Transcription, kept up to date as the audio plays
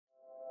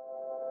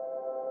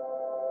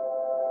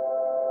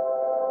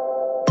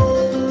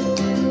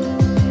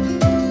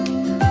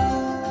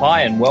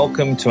Hi and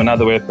welcome to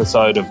another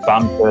episode of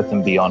Bum, Birth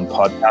and Beyond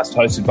podcast,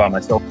 hosted by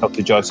myself,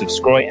 Dr. Joseph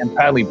Scroy, and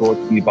proudly brought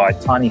to you by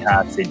Tiny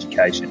Hearts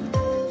Education.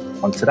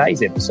 On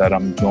today's episode,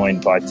 I'm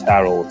joined by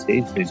Tara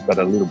Ortiz, who's got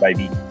a little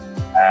baby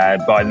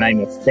by the name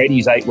of Freddie,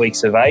 who's 8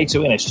 weeks of age. So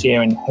we're going to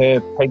share in her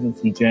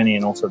pregnancy journey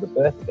and also the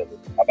birth of her little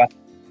bubba.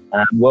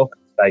 Welcome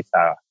today,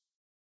 Tara.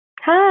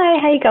 Hi,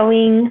 how you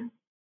going?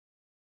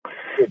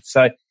 Good.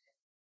 So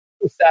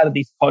we started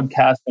this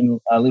podcast when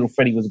little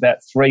Freddie was about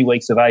 3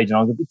 weeks of age, and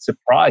I was a bit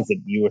surprised that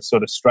you were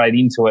sort of straight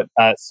into it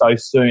so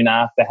soon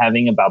after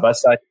having a bubba.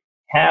 So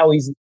how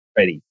is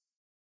Freddie?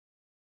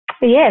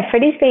 Yeah,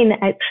 Freddie's been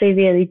actually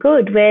really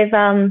good. We've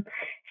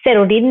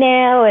settled in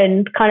now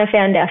and kind of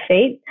found our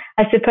feet.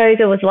 I suppose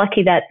I was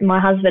lucky that my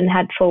husband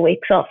had 4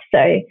 weeks off, so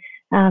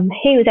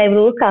he was able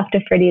to look after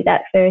Freddie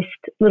that first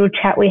little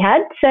chat we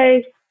had.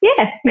 So,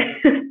 yeah.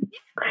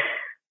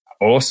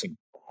 Awesome.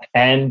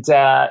 And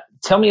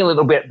tell me a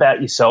little bit about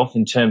yourself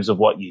in terms of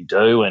what you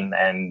do and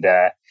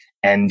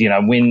you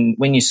know,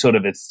 when you sort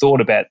of had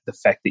thought about the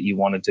fact that you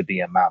wanted to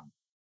be a mum.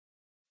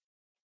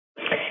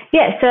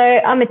 Yeah, so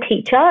I'm a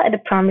teacher at a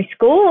primary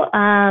school,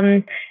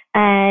 and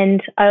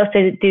I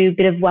also do a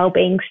bit of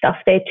wellbeing stuff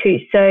there too.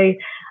 So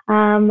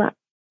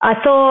I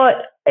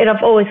thought, and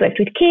I've always worked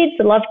with kids.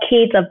 I love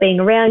kids. I've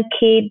been around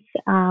kids.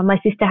 My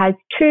sister has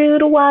 2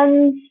 little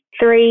ones,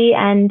 3,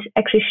 and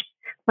actually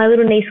my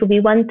little niece will be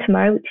 1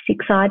 tomorrow, which is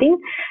exciting.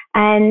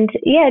 And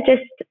yeah,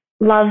 just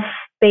love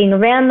being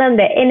around them,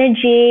 their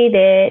energy,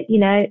 their, you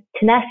know,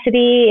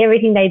 tenacity,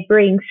 everything they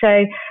bring.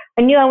 So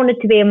I knew I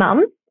wanted to be a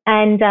mum,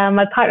 and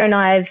my partner and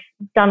I have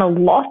done a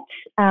lot.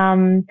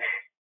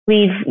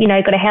 We've, you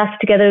know, got a house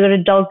together, got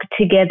a dog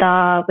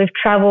together, we've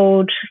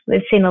travelled,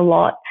 we've seen a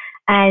lot.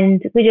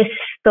 And we just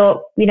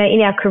thought, you know,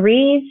 in our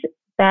careers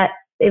that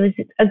it was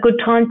a good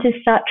time to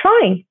start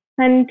trying.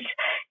 And,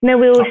 you know,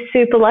 we were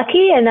super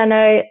lucky, and I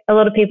know a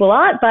lot of people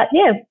aren't, but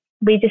yeah,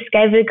 we just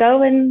gave it a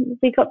go and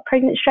we got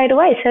pregnant straight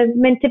away. So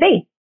meant to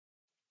be.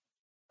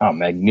 Oh,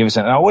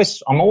 magnificent. And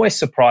I'm always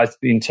surprised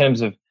in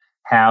terms of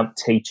how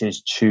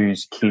teachers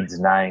choose kids'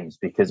 names,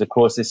 because, of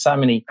course, there's so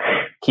many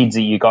kids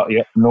that you got,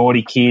 your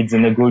naughty kids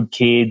and the good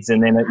kids,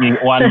 and then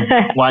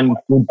one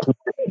good kid,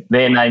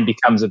 their name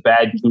becomes a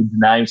bad kid's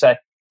name. So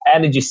how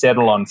did you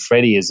settle on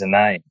Freddie as a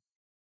name?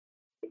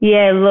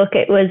 Yeah, look,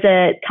 it was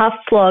a tough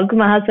slog.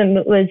 My husband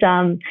was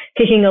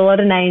picking a lot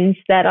of names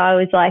that I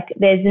was like,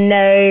 there's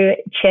no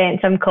chance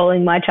I'm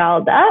calling my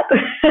child that,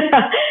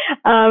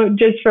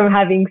 just from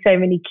having so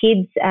many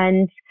kids.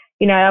 And,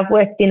 you know, I've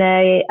worked in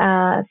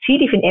a few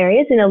different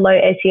areas, in a low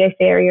SES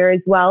area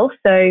as well.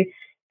 So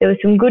there were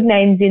some good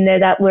names in there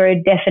that were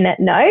a definite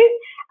no.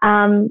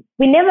 I've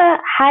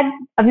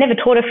never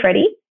taught a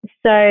Freddie.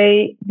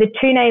 So the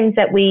 2 names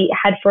that we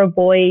had for a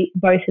boy,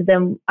 both of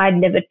them, I'd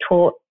never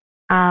taught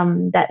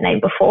that name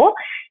before,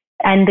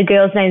 and the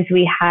girls' names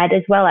we had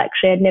as well,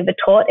 actually I'd never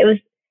taught. It was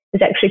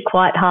actually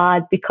quite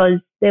hard because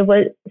there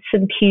were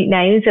some cute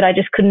names that I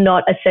just could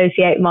not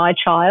associate my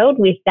child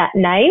with that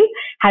name,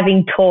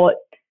 having taught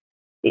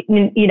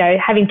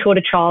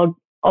a child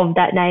of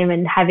that name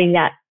and having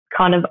that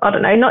kind of, I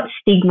don't know, not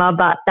stigma,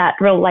 but that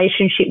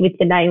relationship with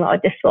the name. I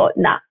just thought,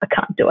 nah, I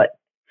can't do it.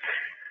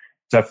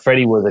 So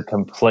Freddie was a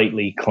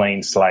completely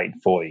clean slate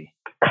for you.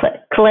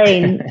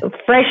 Clean,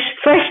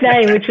 fresh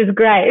name, which was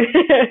great.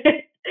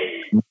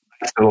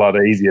 It's a lot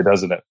easier,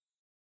 doesn't it?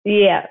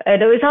 Yeah,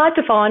 and it was hard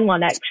to find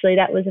one, actually.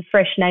 That was a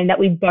fresh name that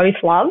we both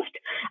loved,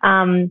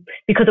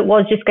 because it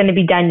was just going to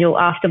be Daniel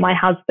after my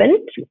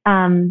husband.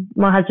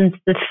 My husband's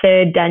the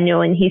 3rd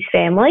Daniel in his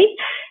family.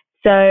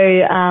 So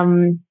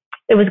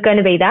it was going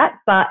to be that,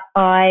 but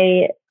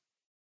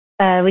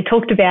we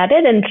talked about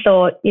it and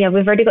thought, you know,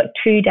 we've already got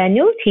 2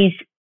 Daniels, his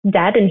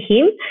dad and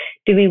him.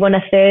 Do we want a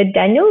 3rd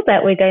Daniel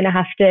that we're going to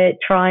have to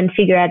try and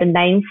figure out a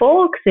name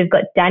for? Because we've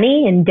got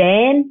Danny and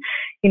Dan.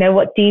 You know,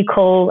 what do you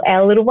call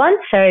our little one?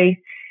 So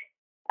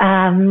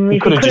you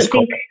could have just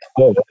called him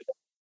the 3rd.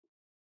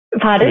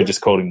 Pardon? Could have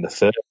just called him the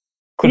 3rd.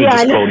 Could have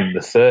just called him the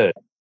 3rd.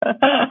 You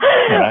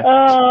know?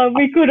 Oh,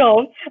 we could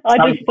have. I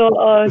just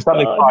thought,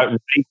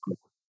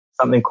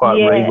 something quite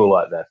regal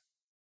like that.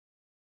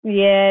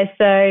 Yeah,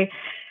 so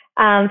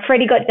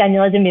Freddie got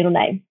Daniel as a middle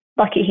name.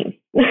 Lucky him.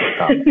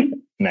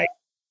 No.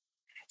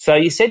 So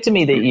you said to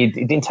me that it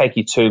didn't take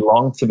you too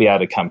long to be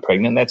able to come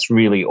pregnant. That's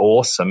really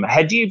awesome.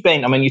 Had you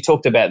been, I mean, you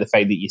talked about the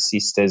fact that your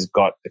sister's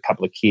got a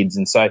couple of kids,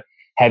 and so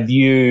have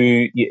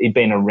you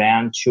been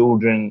around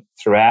children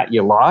throughout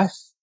your life?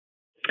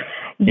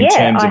 In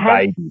terms of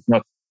babies,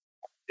 not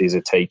as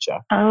a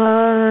teacher.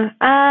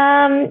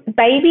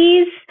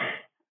 Babies,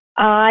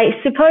 I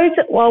suppose,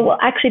 well,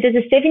 actually there's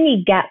a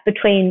 7-year gap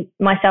between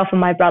myself and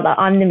my brother.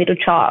 I'm the middle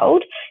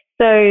child.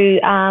 So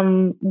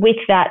with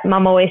that,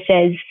 Mum always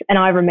says, and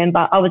I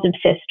remember I was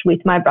obsessed with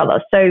my brother.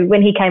 So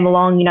when he came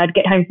along, you know, I'd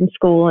get home from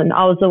school and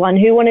I was the one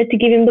who wanted to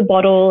give him the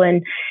bottle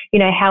and, you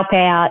know, help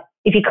out.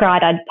 If he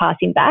cried, I'd pass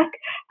him back.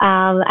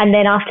 And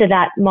then after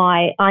that,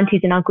 my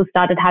aunties and uncles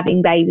started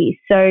having babies.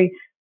 So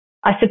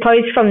I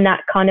suppose from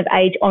that kind of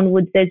age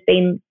onwards, there's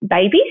been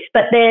babies.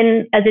 But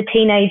then as a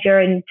teenager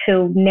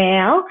until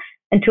now,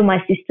 until my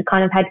sister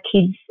kind of had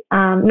kids.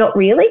 Not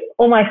really.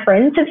 All my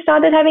friends have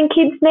started having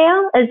kids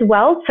now as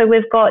well. So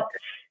we've got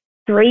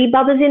 3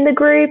 brothers in the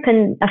group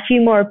and a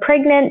few more are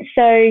pregnant.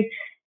 So,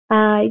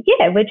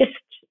 we're just,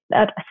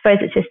 I suppose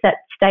it's just that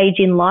stage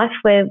in life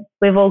where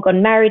we've all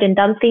gotten married and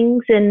done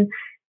things and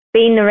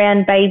been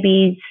around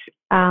babies.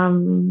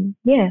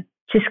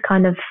 Just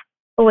kind of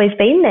always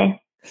been there.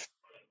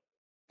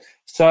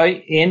 So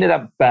you ended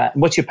up,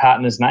 what's your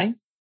partner's name?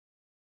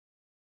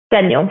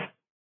 Daniel.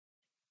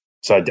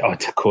 So,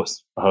 of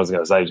course, I was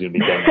going to say it was going to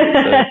be Daniel.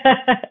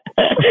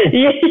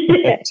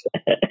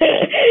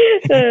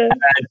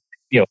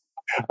 Yeah.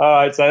 All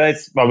right, so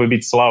that's probably a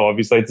bit slow.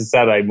 Obviously, it's a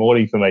Saturday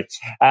morning for me.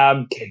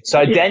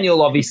 So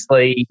Daniel,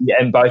 obviously,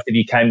 and both of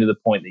you came to the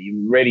point that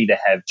you were ready to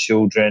have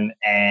children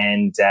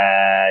and,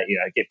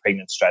 get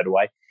pregnant straight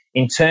away.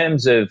 In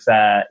terms of,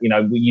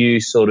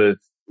 you sort of,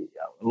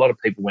 a lot of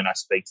people when I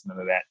speak to them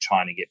about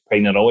trying to get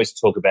pregnant, I always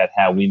talk about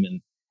how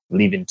women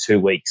live in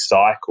 2-week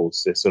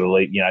cycles. So sort of,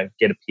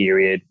 get a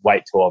period,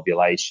 wait till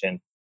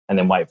ovulation, and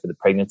then wait for the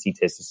pregnancy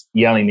test.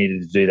 You only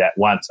needed to do that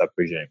once, I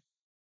presume.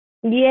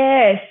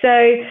 Yeah,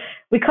 so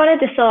we kind of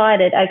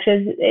decided,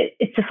 actually,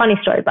 it's a funny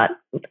story, but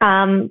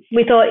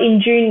we thought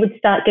in June we'd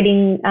start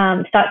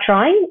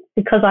trying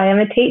because I am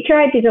a teacher.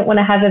 I didn't want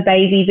to have a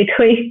baby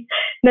between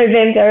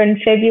November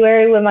and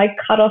February were my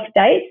cut-off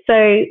date.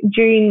 So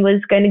June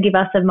was going to give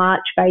us a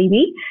March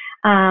baby.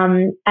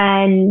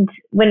 And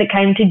when it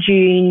came to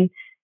June,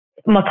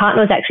 my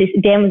partner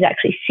Dan was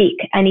actually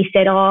sick, and he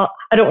said, I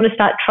don't want to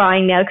start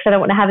trying now because I don't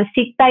want to have a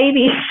sick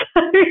baby.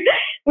 So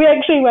we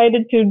actually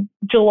waited till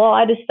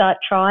July to start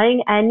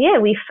trying. And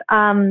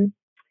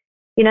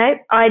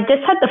I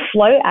just had the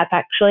Flow app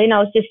actually, and I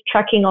was just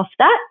tracking off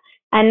that.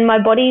 And my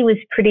body was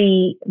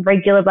pretty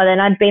regular by then.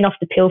 I'd been off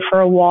the pill for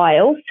a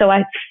while, so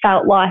I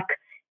felt like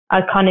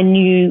I kind of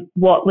knew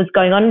what was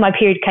going on. My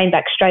period came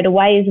back straight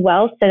away as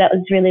well, so that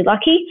was really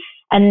lucky.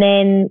 And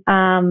then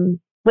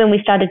when we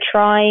started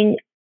trying,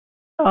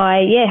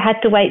 I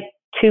had to wait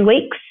 2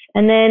 weeks,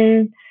 and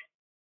then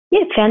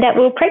found out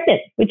we were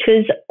pregnant, which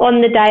was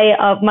on the day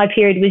of my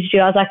period was due.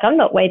 I was like, I'm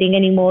not waiting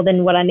any more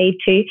than what I need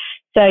to.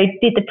 So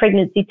did the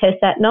pregnancy test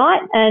that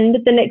night, and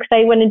the next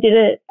day went and did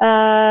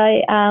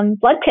a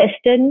blood test,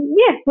 and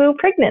we were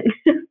pregnant.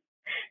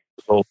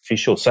 All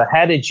official. So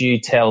how did you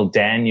tell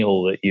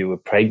Daniel that you were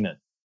pregnant?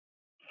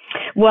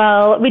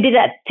 Well, we did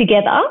that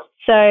together.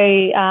 So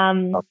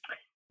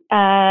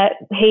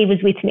he was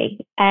with me,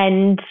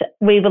 and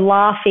we were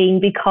laughing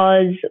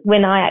because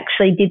when I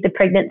actually did the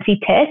pregnancy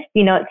test,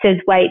 it says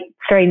wait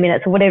 3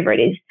 minutes or whatever it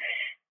is.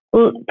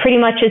 Pretty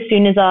much as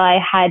soon as I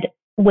had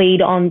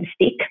weed on the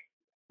stick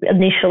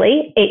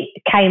initially, it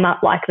came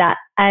up like that.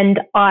 And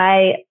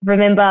I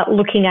remember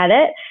looking at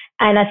it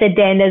and I said,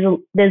 Dan,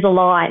 there's a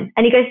line.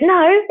 And he goes,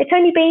 no, it's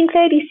only been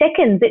 30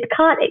 seconds. It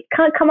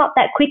can't come up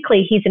that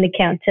quickly. He's an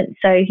accountant.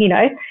 So, he's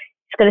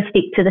got to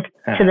stick to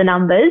the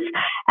numbers.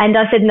 And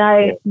I said,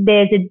 no,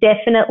 there's a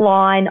definite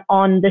line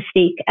on the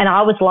stick. And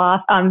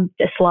I'm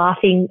just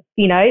laughing,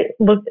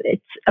 look,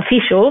 it's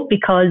official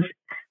because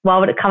why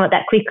would it come up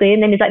that quickly?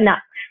 And then he's like, nah,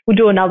 we'll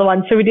do another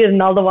one. So we did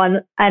another one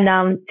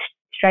and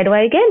straight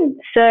away again.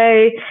 So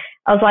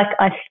I was like,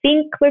 I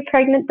think we're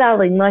pregnant,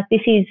 darling. Like,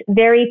 this is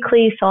very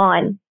clear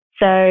sign.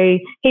 So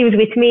he was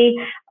with me.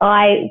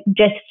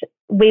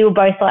 We were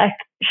both like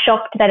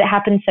shocked that it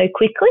happened so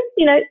quickly.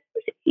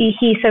 You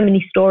hear so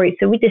many stories,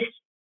 so we just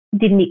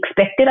didn't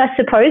expect it, I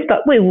suppose,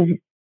 but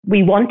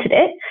we wanted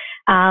it.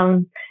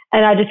 And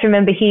I just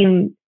remember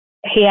he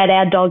had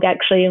our dog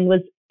actually, and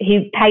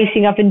he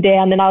pacing up and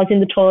down, and I was in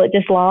the toilet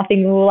just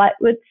laughing. We were like,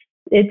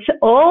 it's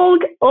all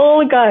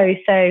go.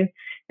 So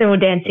then we're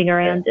dancing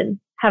around and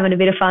having a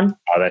bit of fun.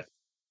 Oh,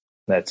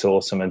 that's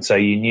awesome. And so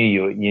you knew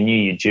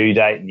your due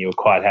date, and you were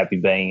quite happy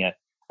being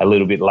a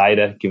little bit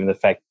later, given the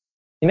fact.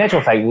 In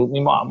actual fact, we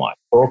might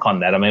talk on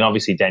that. I mean,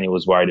 obviously Daniel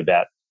was worried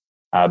about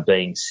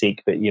being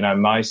sick, but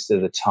most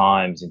of the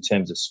times in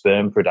terms of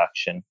sperm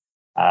production,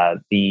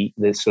 the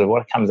sort of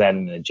what comes out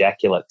in an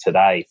ejaculate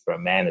today for a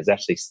man has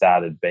actually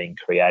started being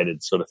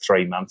created sort of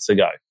 3 months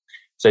ago.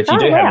 So if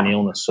you have an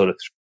illness so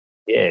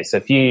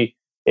if you,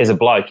 as a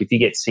bloke, if you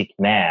get sick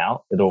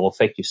now, it'll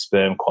affect your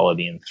sperm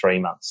quality in 3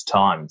 months'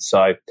 time.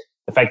 So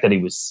the fact that he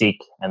was sick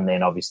and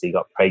then obviously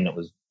got pregnant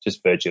was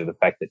just virtue of the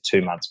fact that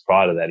 2 months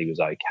prior to that he was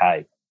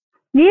okay.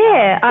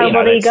 Yeah,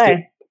 well, there you go.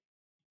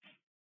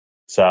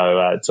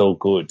 So it's all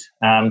good.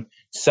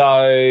 So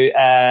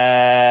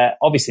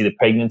obviously the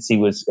pregnancy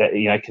was,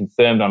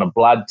 confirmed on a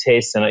blood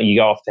test, and you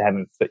go off to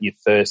having your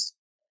first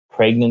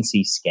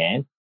pregnancy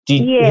scan.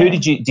 Did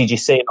you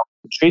see an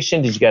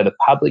obstetrician? Did you go to the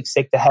public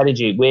sector?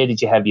 Where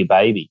did you have your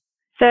baby?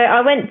 So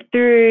I went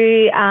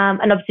through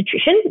an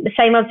obstetrician, the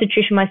same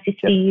obstetrician my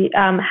sister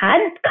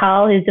had,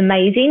 Carl, who's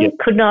amazing. Yep.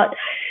 Could not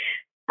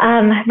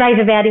rave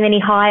about him any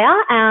higher.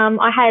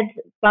 I had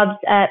bloods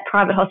at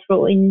private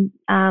hospital in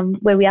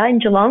where we are in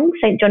Geelong,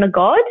 St John of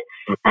God,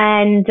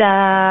 and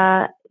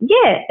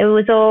it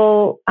was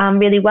all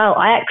really well.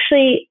 I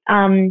actually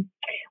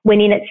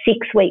went in at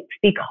 6 weeks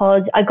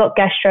because I got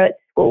gastro at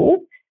school,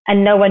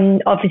 and no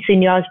one obviously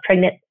knew I was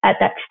pregnant at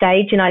that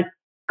stage, and I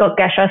got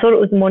gastro. I thought it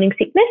was morning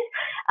sickness,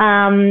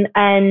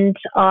 and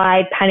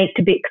I panicked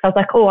a bit because I was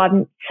like, oh,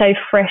 I'm so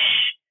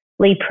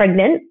freshly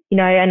pregnant, you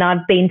know, and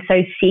I've been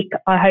so sick.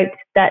 I hope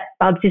that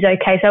Bubs is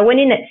okay. So I went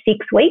in at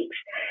 6 weeks,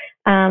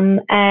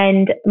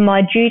 and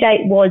my due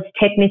date was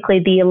technically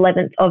the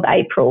 11th of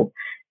April.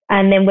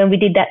 And then when we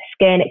did that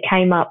scan, it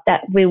came up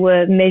that we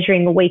were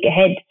measuring a week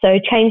ahead. So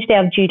changed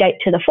our due date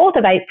to the 4th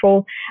of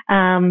April.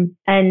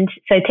 And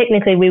so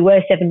technically we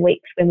were 7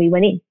 weeks when we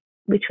went in,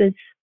 which was,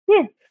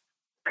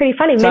 pretty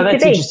funny. So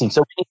that's interesting.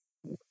 So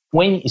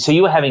so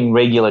you were having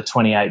regular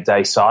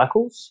 28-day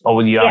cycles,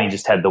 or you only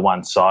just had the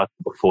one cycle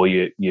before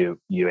you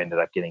ended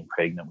up getting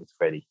pregnant with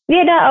Freddie?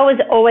 Yeah, no, I was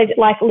always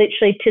like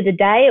literally to the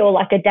day, or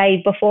like a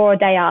day before or a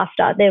day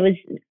after.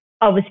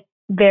 I was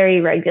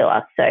very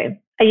regular. So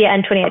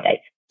and 28 days.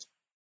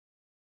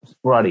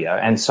 Rightio.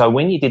 And so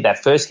when you did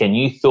that first scan,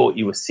 you thought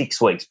you were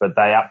 6 weeks, but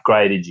they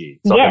upgraded you.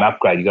 It's like an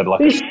upgrade. You got like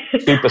a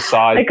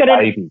super-sized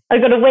baby. I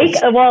got a week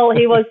while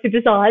he was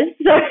super-sized.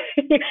 So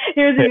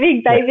he was a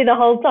big baby the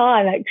whole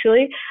time,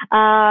 actually.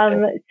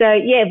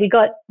 We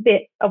got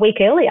a week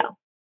earlier.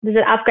 There's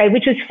an upgrade,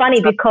 which was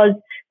funny because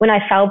when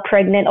I fell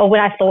pregnant, or when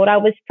I thought I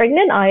was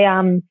pregnant, I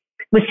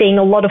was seeing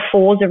a lot of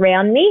 4s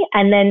around me.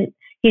 And then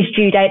his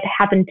due date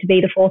happened to be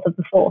the 4th of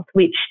the 4th,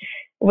 which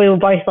we were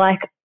both like,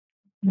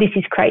 this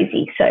is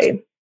crazy. So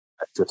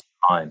that's just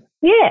fine.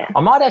 Yeah. I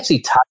might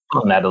actually touch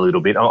on that a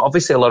little bit.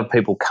 Obviously, a lot of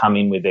people come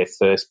in with their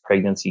first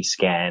pregnancy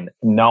scan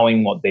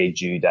knowing what their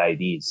due date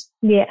is.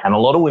 Yeah. And a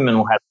lot of women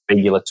will have a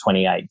regular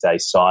 28-day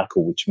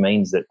cycle, which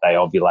means that they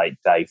ovulate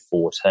day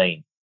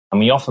 14.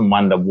 And we often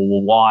wonder,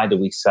 well, why do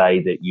we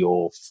say that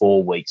you're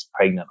 4 weeks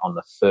pregnant on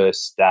the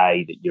first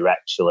day that you're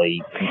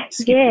actually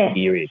skipping the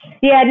period?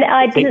 Yeah,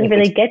 I didn't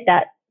really get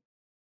that.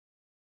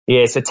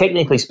 Yeah, so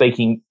technically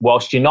speaking,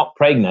 whilst you're not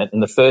pregnant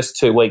in the first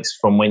 2 weeks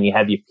from when you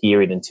have your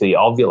period until you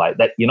ovulate,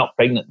 that you're not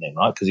pregnant then,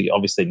 right? Because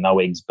obviously no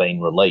egg's been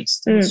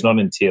released. And it's not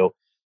until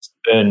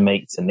sperm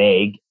meets an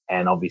egg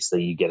and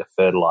obviously you get a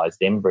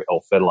fertilised embryo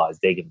or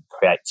fertilised egg and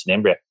creates an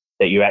embryo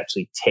that you're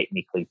actually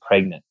technically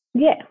pregnant.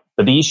 Yeah.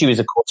 But the issue is,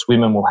 of course,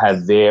 women will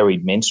have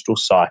varied menstrual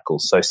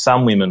cycles. So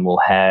some women will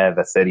have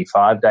a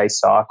 35-day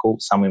cycle,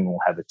 some women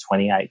will have a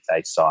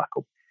 28-day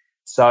cycle.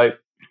 So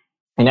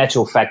in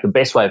actual fact, the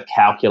best way of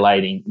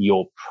calculating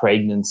your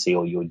pregnancy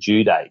or your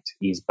due date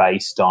is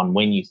based on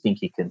when you think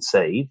you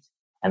conceived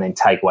and then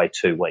take away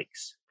 2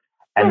 weeks.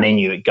 And then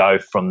you go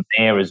from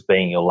there as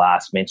being your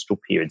last menstrual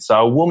period. So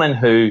a woman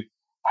who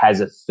has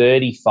a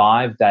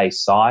 35-day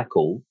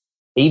cycle,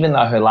 even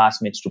though her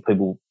last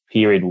menstrual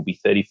period will be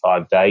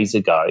 35 days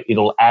ago,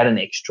 it'll add an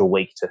extra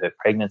week to her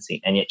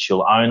pregnancy, and yet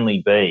she'll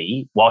only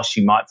be, whilst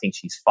you might think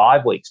she's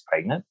 5 weeks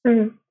pregnant,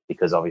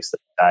 because obviously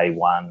day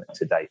 1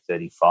 to day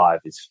 35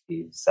 is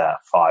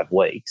 5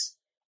 weeks.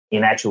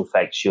 In actual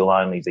fact, she'll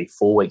only be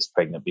 4 weeks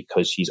pregnant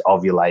because she's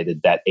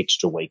ovulated that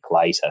extra week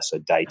later, so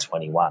day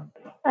 21.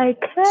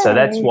 Okay. So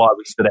that's why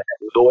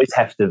we always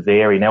have to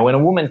vary. Now, when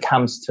a woman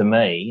comes to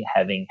me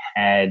having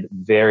had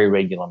very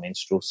regular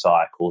menstrual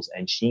cycles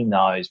and she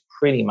knows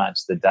pretty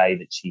much the day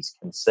that she's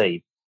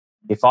conceived,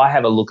 if I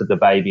have a look at the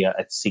baby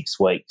at 6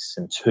 weeks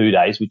and 2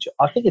 days, which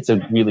I think it's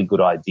a really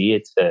good idea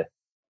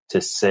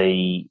to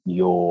see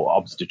your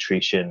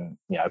obstetrician,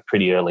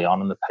 pretty early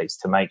on in the piece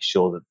to make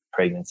sure that the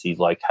pregnancy is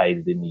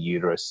located in the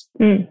uterus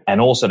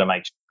and also to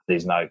make sure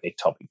there's no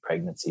ectopic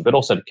pregnancy, but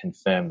also to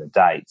confirm the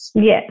dates.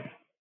 Yeah.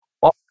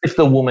 What if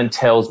the woman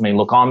tells me,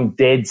 look, I'm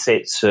dead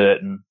set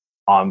certain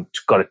I've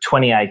got a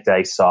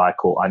 28-day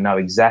cycle, I know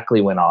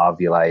exactly when I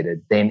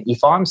ovulated, then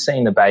if I'm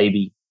seeing the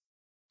baby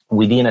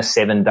within a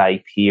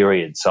 7-day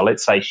period, so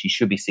let's say she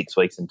should be 6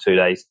 weeks and 2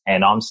 days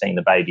and I'm seeing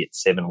the baby at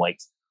 7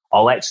 weeks,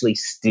 I'll actually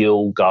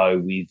still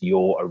go with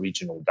your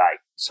original date,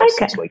 so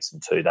 6 weeks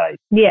and 2 days.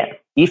 Yeah.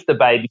 If the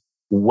baby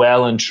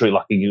well and true,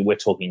 like we're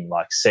talking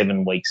like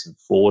 7 weeks and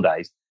 4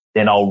 days,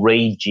 then I'll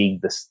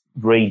rejig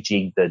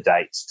the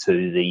dates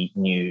to the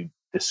new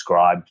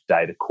described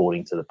date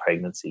according to the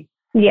pregnancy.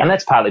 Yeah. And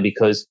that's partly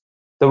because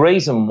the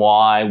reason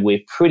why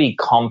we're pretty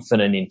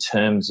confident in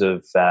terms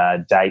of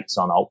dates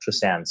on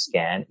ultrasound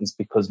scan is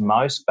because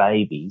most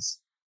babies,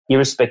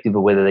 irrespective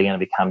of whether they're going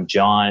to become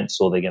giants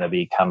or they're going to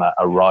become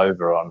a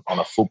rover on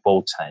a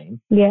football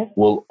team,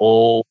 will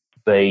all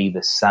be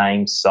the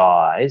same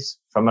size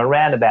from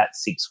around about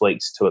 6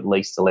 weeks to at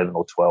least 11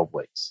 or 12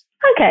 weeks.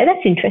 Okay,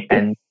 that's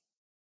interesting.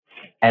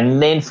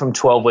 And then from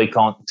 12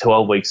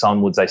 weeks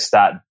onwards, they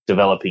start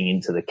developing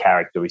into the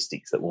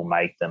characteristics that will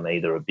make them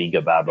either a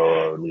bigger bubba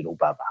or a little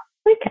bubba.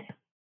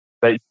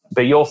 Okay.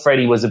 But your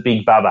Freddie was a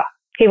big bubba.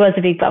 He was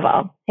a big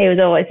bubba. He was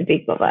always a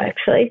big bubba,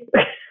 actually.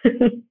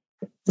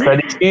 So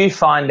did you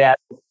find out?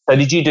 So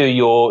did you do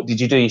your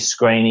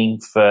screening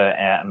for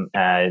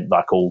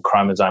like all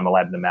chromosomal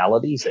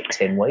abnormalities at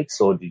 10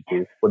 weeks, or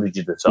what did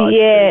you decide?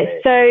 Yeah,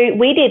 so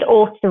we did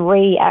all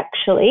 3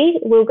 actually.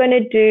 We were going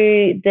to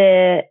do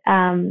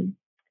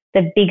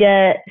the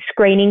bigger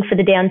screening for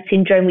the Down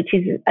syndrome, which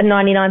is a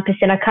 99%.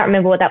 I can't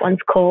remember what that one's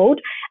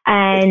called,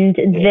 and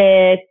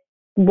the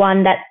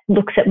one that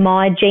looks at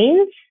my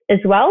genes as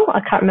well.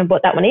 I can't remember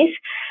what that one is.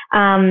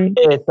 So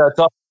it's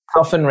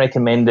often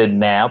recommended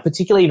now,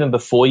 particularly even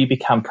before you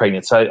become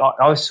pregnant. So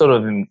I sort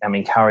of am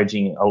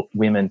encouraging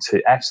women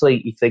to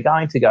actually, if they're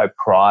going to go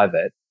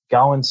private,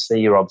 go and see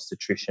your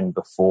obstetrician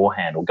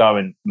beforehand, or go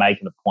and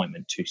make an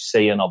appointment to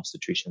see an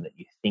obstetrician that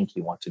you think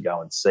you want to go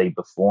and see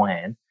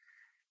beforehand,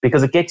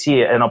 because it gets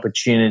you an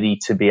opportunity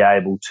to be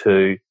able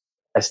to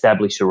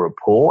establish a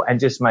rapport and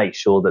just make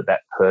sure that that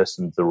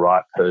person's the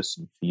right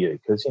person for you.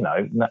 Because, you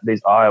know,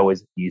 I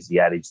always use the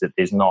adage that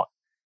there's not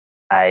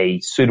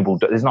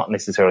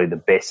necessarily the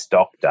best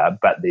doctor,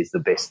 but there's the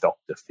best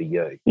doctor for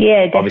you.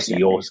 Yeah, definitely. Obviously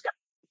yours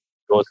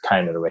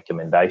came at a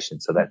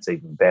recommendation, so that's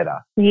even better.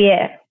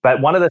 Yeah.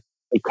 But one of the things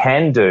you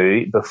can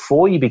do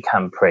before you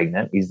become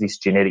pregnant is this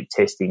genetic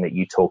testing that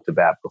you talked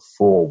about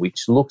before,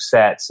 which looks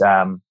at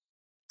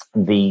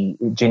the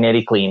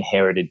genetically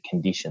inherited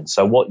conditions.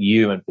 So what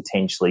you and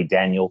potentially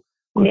Daniel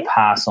could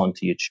pass on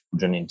to your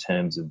children in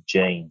terms of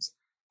genes.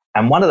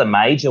 And one of the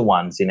major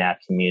ones in our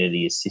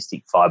community is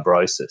cystic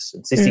fibrosis.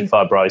 And cystic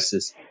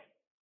fibrosis,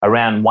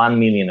 around 1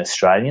 million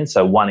Australians,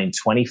 so 1 in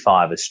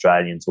 25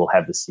 Australians will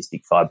have the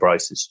cystic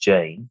fibrosis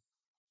gene.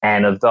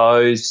 And of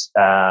those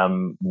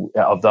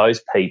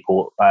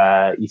people,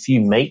 if you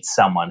meet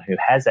someone who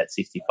has that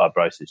cystic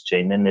fibrosis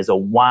gene, then there's a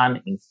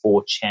 1 in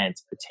 4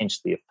 chance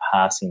potentially of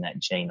passing that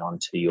gene on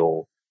to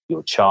your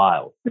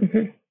child.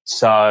 Mm-hmm.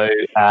 So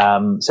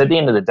at the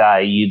end of the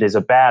day,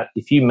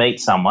 if you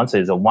meet someone, so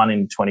there's a 1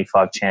 in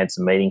 25 chance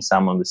of meeting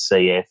someone with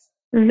CF,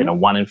 then a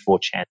 1 in 4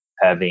 chance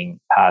of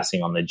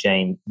passing on the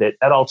gene.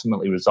 That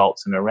ultimately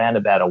results in around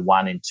about a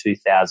 1 in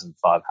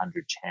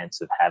 2,500 chance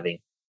of having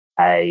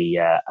a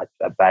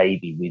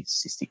baby with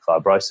cystic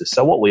fibrosis.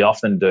 So what we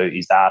often do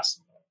is ask,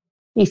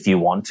 if you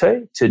want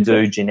to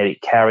do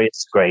genetic carrier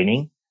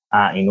screening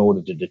in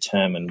order to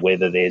determine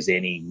whether there's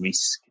any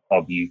risk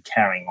of you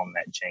carrying on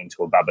that gene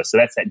to a bubba. So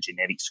that's that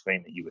genetic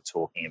screen that you were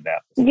talking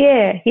about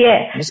before.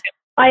 Yeah.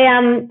 I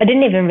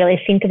didn't even really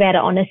think about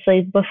it,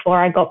 honestly,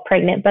 before I got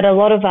pregnant, but a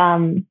lot of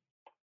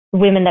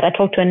women that I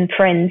talk to and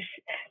friends,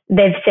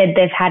 they've said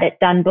they've had it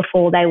done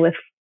before they were,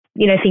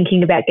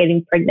 thinking about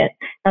getting pregnant.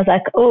 I was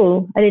like,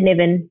 I didn't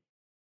even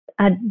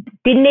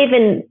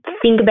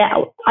think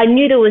about, I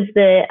knew there was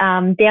the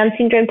Down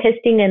syndrome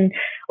testing and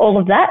all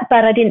of that,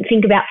 but I didn't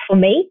think about for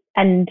me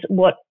and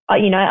what,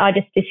 I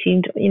just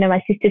assumed,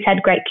 my sisters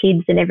had great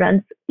kids and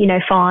everyone's,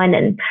 fine.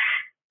 And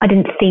I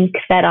didn't think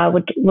that I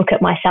would look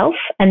at myself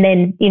and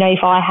then,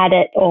 if I had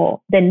it,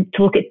 or then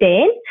to look at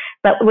Dan.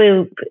 But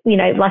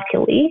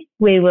luckily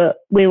we were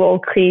all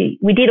clear.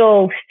 We did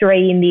all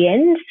 3 in the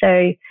end.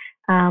 So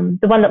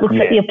the one that looks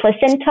at your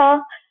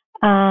placenta,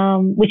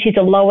 which is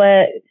a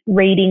lower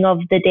reading of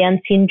the Down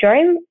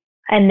syndrome.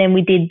 And then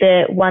we did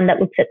the one that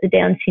looks at the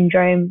Down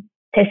syndrome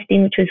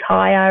testing, which was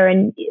higher,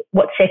 and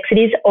what sex it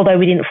is, although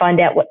we didn't find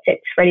out what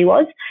sex Freddie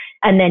was.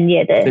 And then,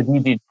 So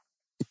did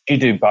you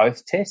do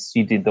both tests?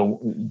 You did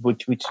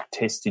which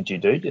test did you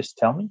do? Just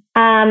tell me.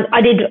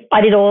 I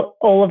did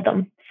all of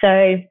them.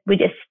 So we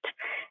just,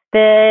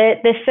 the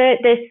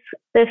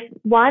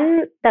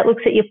one that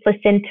looks at your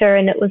placenta,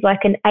 and it was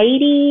like an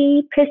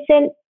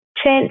 80%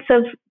 chance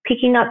of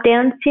picking up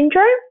Down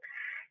syndrome.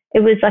 It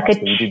was like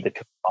you did the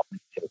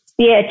combined test.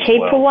 Yeah, a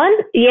cheaper one.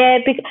 Yeah,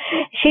 because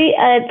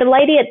the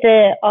lady at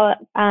the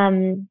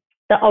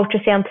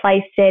ultrasound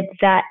place said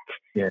that.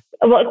 Yeah.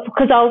 Well,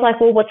 because I was like,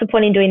 well, what's the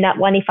point in doing that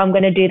one if I'm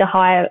going to do the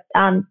higher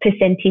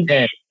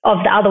percentage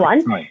of the other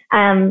one? Right.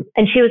 And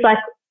she was like,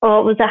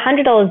 it was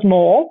 $100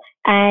 more,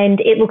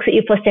 and it looks at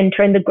your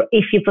placenta and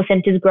if your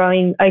placenta is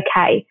growing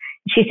okay.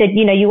 She said,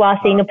 you are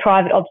seeing a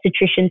private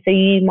obstetrician, so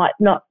you might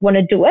not want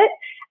to do it.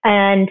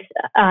 And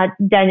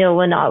Daniel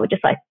and I were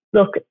just like,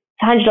 look, it's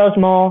 $100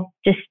 more,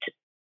 just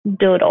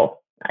do it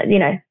all.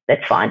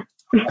 That's fine.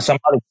 So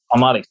I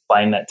might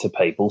explain that to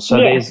people. So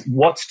there's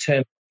what's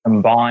termed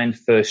combined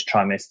first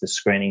trimester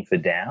screening for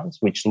Downs,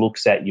 which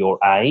looks at your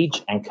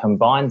age and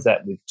combines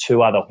that with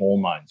 2 other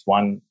hormones.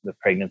 One, the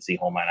pregnancy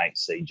hormone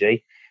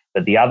HCG,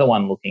 but the other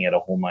one looking at a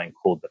hormone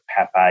called the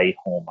PAPA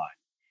hormone.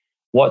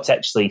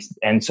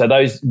 And so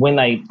those, when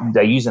they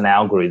use an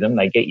algorithm,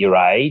 they get your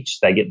age,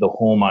 they get the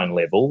hormone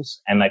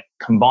levels, and they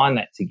combine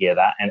that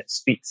together, and it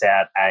spits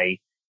out a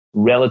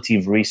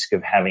relative risk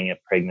of having a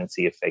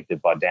pregnancy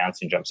affected by Down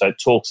syndrome. So it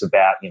talks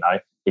about,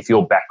 if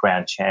your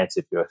background chance,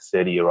 if you're a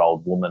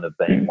 30-year-old woman, of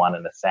being 1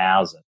 in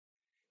 1,000,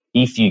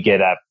 if you get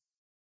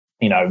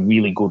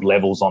really good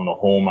levels on the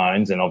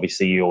hormones, and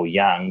obviously you're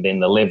young, then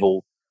the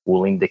level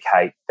will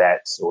indicate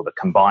that, or the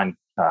combined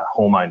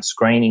hormone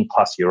screening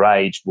plus your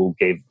age will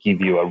give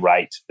you a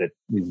rate that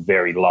is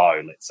very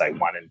low, let's say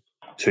 1 in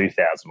 2,000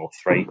 or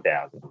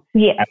 3,000.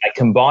 Yeah. And they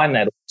combine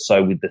that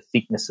also with the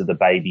thickness of the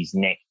baby's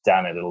neck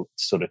done at a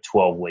sort of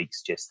 12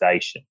 weeks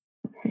gestation.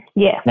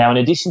 Yeah. Now, in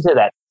addition to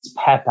that,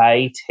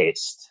 PAPA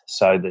test,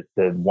 so that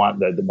the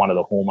one of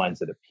the hormones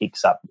that it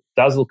picks up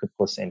does look at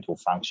placental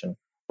function.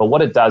 But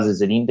what it does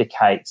is it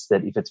indicates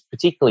that if it's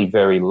particularly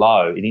very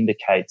low, it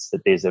indicates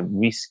that there's a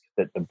risk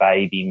that the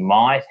baby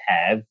might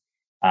have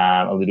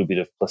a little bit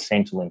of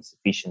placental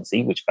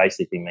insufficiency, which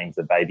basically means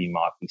the baby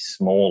might be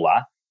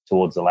smaller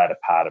towards the latter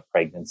part of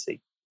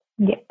pregnancy.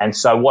 Yeah. And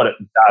so what it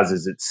does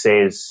is it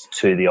says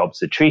to the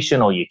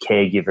obstetrician or your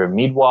caregiver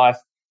midwife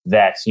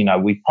that,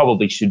 we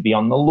probably should be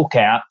on the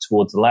lookout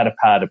towards the latter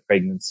part of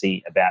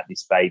pregnancy about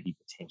this baby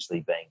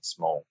potentially being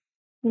small.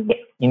 Yeah.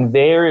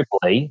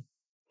 Invariably,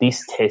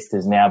 this test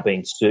has now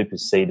been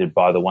superseded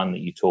by the one that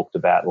you talked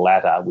about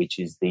latter, which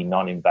is the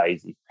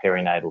non-invasive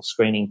perinatal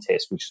screening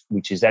test,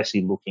 which is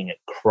actually looking at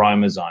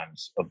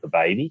chromosomes of the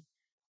baby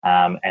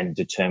and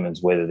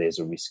determines whether there's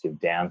a risk of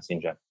Down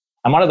syndrome.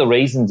 And one of the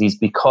reasons is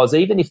because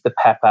even if the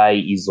PAP-A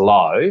is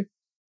low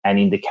and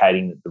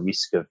indicating that the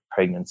risk of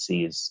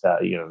pregnancy is,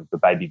 the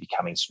baby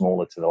becoming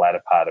smaller to the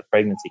latter part of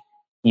pregnancy,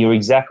 you're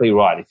exactly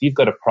right. If you've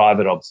got a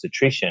private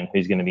obstetrician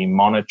who's going to be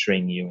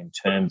monitoring you in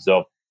terms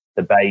of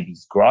the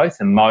baby's growth,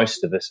 and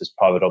most of us as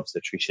private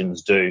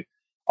obstetricians do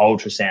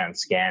ultrasound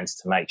scans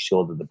to make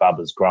sure that the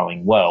bubba's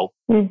growing well,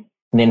 and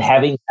then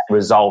having that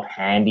result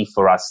handy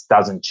for us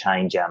doesn't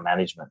change our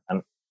management.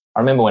 And I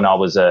remember when I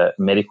was a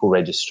medical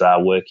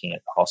registrar working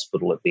at the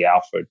hospital at the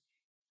Alfred,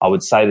 I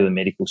would say to the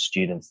medical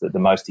students that the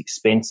most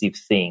expensive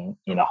thing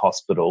in a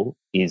hospital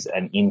is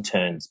an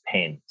intern's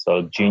pen, so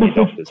a junior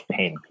doctor's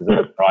pen, because they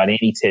can write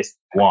any test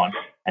they want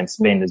and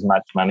spend as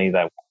much money they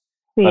want.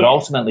 Yeah. But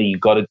ultimately,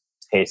 you've got to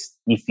test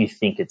if you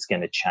think it's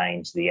going to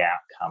change the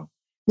outcome.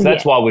 So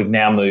that's why we've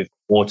now moved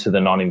more to the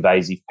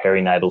non-invasive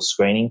perinatal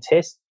screening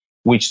test,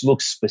 which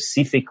looks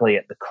specifically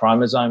at the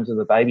chromosomes of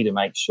the baby to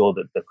make sure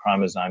that the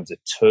chromosomes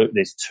are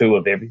there's two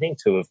of everything,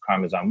 two of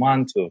chromosome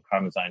 1, two of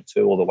chromosome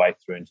 2, all the way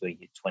through until you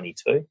hit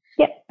 22.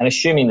 Yep. And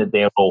assuming that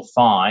they're all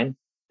fine,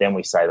 then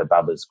we say the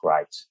bubba's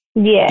great.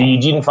 Yeah. You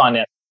didn't find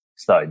out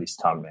though this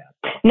time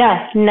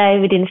around? No,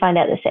 we didn't find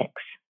out the sex.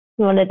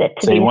 We wanted it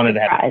to be a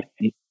surprise.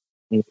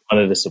 You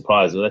wanted a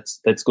surprise. Well,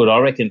 that's good. I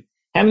reckon.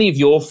 How many of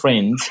your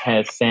friends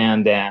have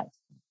found out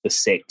the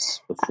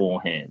sex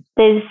beforehand?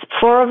 There's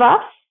 4 of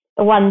us.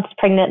 One's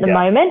pregnant at the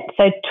moment.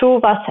 So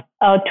 2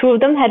 of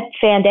them had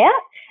found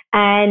out,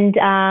 and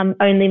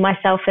only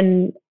myself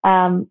and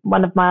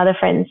one of my other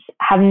friends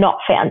have not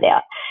found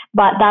out.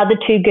 But the other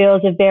 2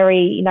 girls are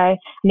very,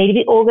 need to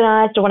be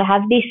organised. I want to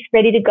have this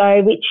ready to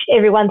go, which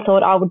everyone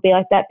thought I would be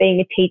like that being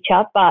a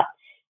teacher. But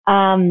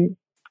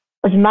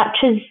as much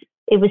as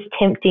it was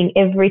tempting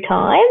every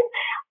time,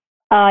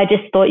 I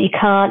just thought you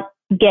can't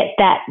get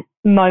that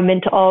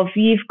moment of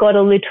you've got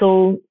a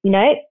little,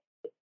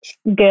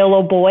 girl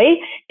or boy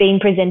being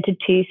presented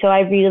to. So I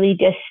really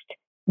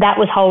that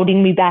was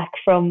holding me back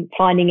from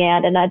finding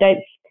out. And that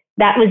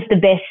was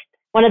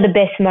one of the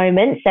best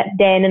moments that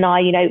Dan and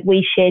I,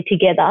 we shared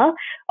together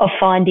of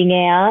finding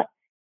out.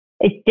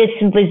 It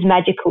just was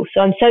magical.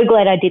 So I'm so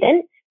glad I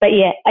didn't. But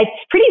yeah, it's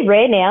pretty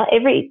rare now.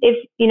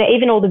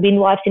 Even all the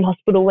midwives in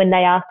hospital, when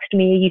they asked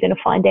me, are you going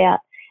to find out?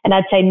 And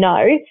I'd say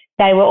no.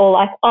 They were all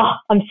like, oh,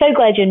 I'm so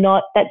glad you're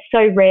not. That's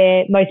so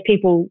rare. Most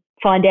people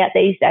find out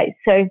these days.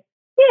 So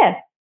yeah.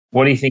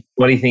 What do you think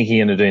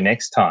you're going to do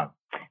next time?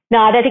 No,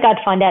 I don't think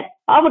I'd find out.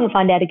 I wouldn't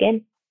find out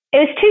again. It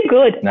was too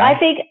good. No? I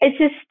think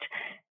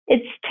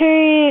it's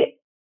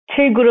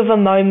too good of a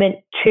moment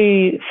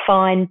to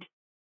find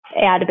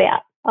out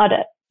about.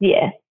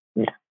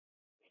 No.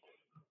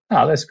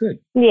 Oh, that's good.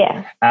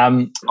 Yeah.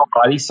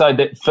 Alrighty. So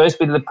the first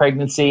bit of the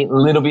pregnancy, a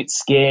little bit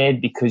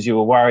scared because you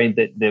were worried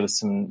that there was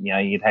some,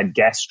 you'd had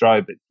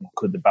gastro, but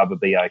could the bubba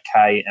be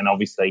okay? And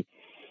obviously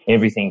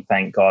everything,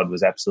 thank God,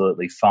 was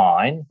absolutely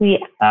fine. Yeah.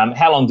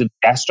 How long did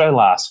gastro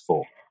last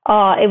for?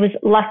 Oh, it was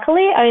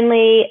luckily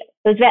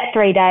it was about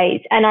 3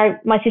 days. And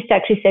my sister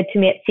actually said to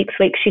me at 6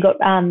 weeks she got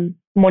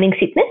morning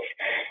sickness,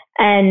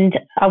 and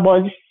I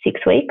was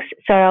 6 weeks.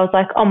 So I was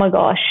like, oh my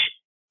gosh,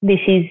 this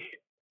is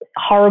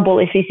horrible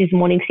if this is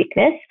morning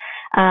sickness.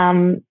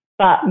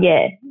 But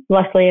yeah,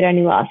 luckily it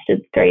only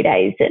lasted 3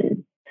 days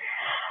and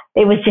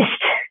it was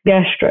just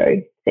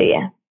gastro. So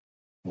yeah.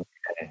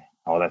 Okay.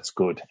 Oh, that's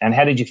good. And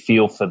how did you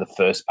feel for the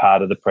first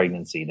part of the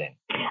pregnancy then?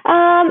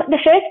 The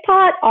first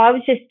part, I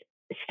was just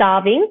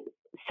starving,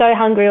 so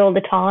hungry all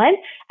the time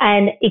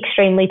and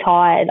extremely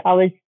tired. I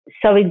was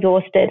so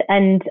exhausted,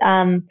 and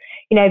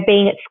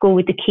being at school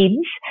with the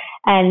kids,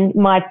 and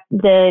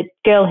the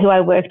girl who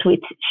I worked with,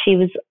 she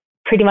was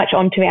pretty much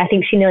on to me. I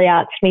think she nearly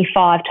asked me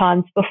 5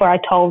 times before I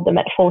told them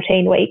at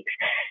 14 weeks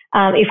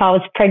if I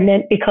was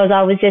pregnant, because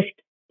I was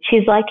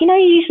she's like, you're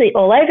usually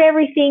all over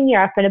everything,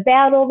 you're up and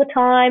about all the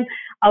time.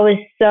 I was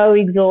so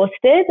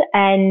exhausted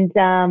and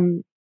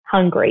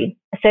hungry.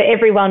 So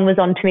everyone was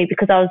on to me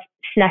because I was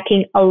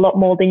snacking a lot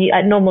more than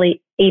I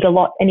normally eat a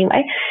lot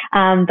anyway,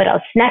 but I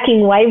was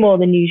snacking way more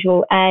than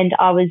usual, and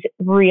I was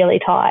really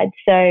tired.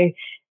 So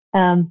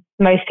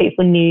most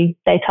people knew.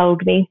 They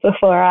told me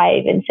before I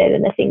even said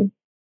anything.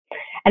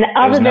 And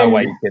there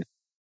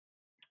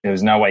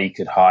was no way you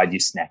could hide your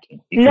snacking.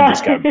 You could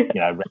just go, round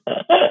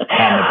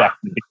the back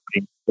of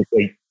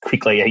the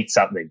quickly eat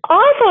something.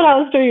 I thought I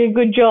was doing a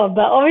good job,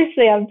 but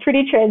obviously I'm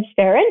pretty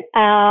transparent.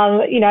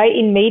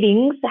 In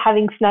meetings,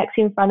 having snacks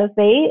in front of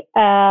me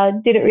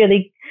didn't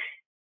really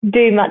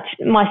do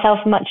myself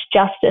much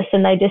justice,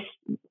 and they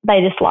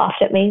just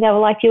laughed at me. They were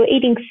like, "You're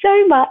eating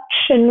so much,"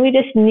 and we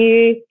just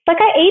knew. It's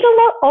like, I eat a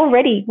lot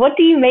already. What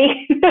do you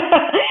mean?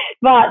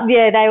 But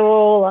yeah, they were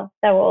all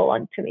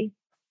on to me.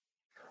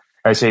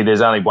 Actually,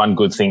 there's only one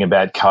good thing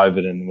about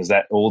COVID, and was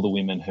that all the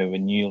women who were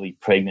newly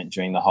pregnant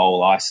during the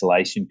whole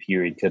isolation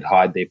period could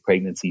hide their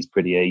pregnancies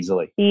pretty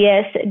easily.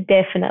 Yes,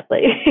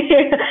 definitely.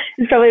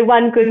 It's probably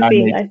one good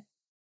thing.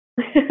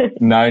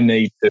 No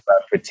need to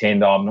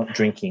pretend I'm not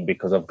drinking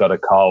because I've got a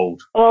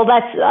cold. Well,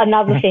 that's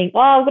another thing.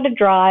 I've got to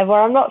drive, or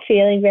I'm not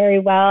feeling very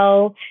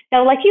well. They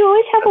were like, "You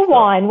always have a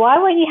wine. Why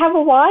won't you have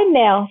a wine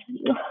now?"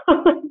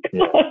 Oh my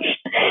gosh,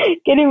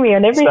 getting me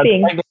on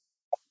everything. So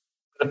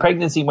the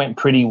pregnancy went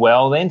pretty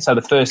well then. So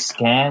the first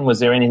scan, was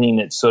there anything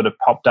that sort of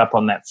popped up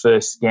on that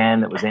first scan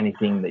that was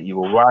anything that you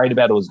were worried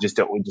about, or was it just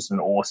an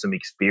awesome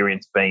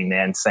experience being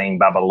there and seeing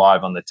Bubba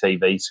live on the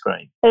TV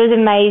screen? It was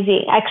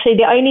amazing. Actually,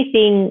 the only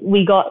thing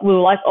we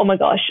were like, oh my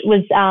gosh,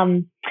 was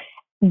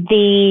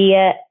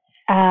the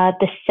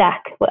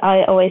sac.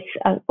 I always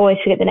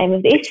forget the name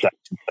of this.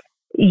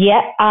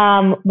 Yeah,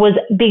 was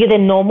bigger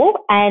than normal,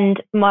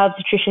 and my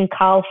obstetrician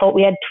Carl thought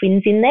we had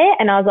twins in there,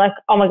 and I was like,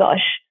 oh my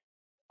gosh,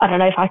 I don't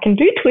know if I can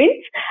do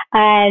twins.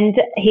 And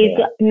he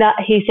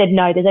said,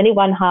 no, there's only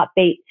one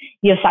heartbeat.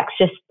 Your sac's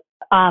just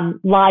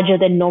larger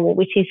than normal,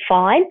 which is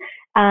fine.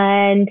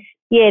 And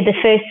yeah, the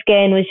first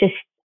scan was just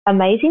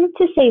amazing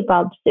to see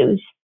Bubs. It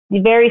was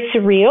very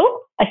surreal.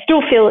 I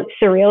still feel it's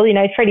surreal. You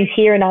know, Freddie's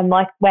here and I'm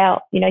like,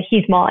 wow, you know,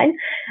 he's mine.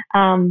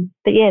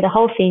 But yeah, the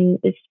whole thing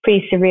was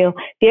pretty surreal.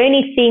 The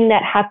only thing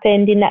that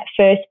happened in that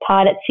first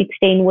part at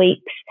 16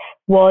 weeks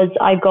was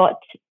I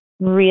got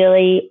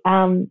really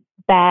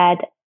bad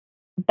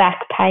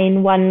back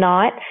pain one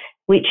night,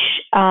 which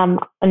I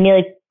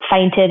nearly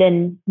fainted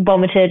and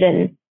vomited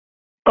and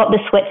got the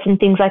sweats and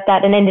things like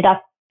that, and ended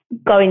up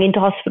going into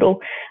hospital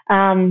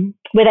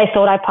where they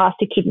thought I passed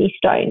a kidney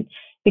stone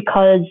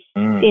because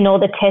in all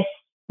the tests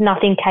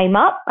nothing came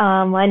up.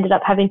 I ended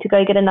up having to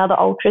go get another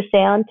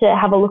ultrasound to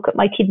have a look at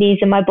my kidneys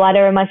and my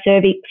bladder and my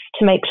cervix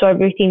to make sure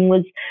everything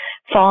was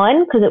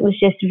fine, because it was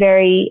just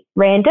very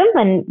random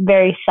and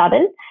very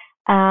sudden.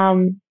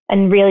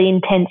 And really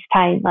intense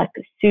pain, like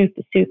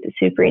super, super,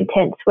 super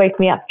intense, woke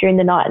me up during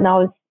the night, and I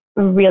was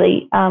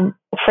really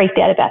freaked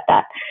out about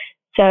that.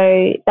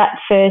 So that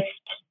first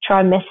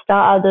trimester,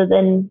 other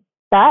than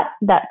that,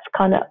 that's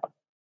kind of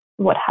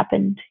what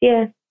happened.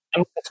 Yeah.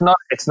 And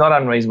it's not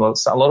unreasonable.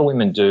 A lot of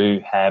women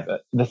do have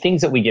the things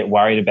that we get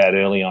worried about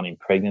early on in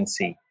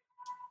pregnancy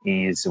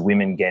is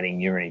women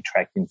getting urinary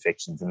tract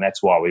infections, and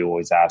that's why we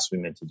always ask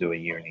women to do a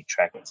urinary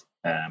tract,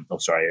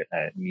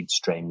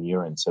 midstream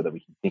urine, so that we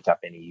can pick up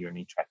any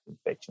urinary tract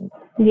infections.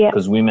 Yeah.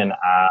 Because women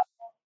are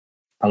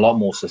a lot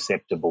more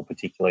susceptible,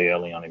 particularly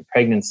early on in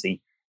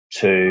pregnancy,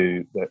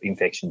 to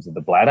infections of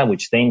the bladder,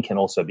 which then can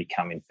also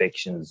become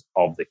infections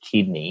of the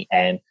kidney.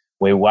 And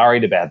we're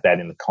worried about that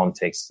in the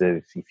context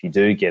of if you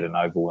do get an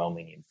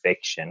overwhelming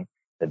infection,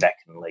 that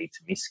can lead to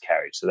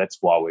miscarriage. So that's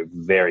why we're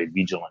very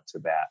vigilant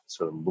about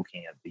sort of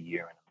looking at the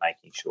urine and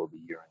making sure the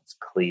urine's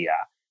clear.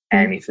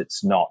 And if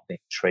it's not, then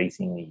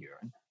treating the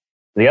urine.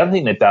 The other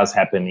thing that does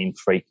happen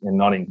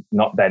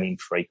not that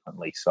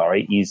infrequently,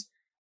 is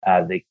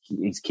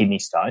kidney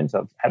stones.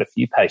 I've had a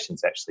few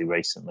patients actually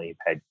recently who've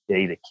had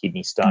either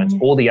kidney stones,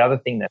 or the other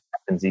thing that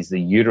happens is the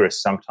uterus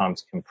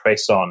sometimes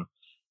compress on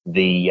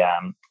the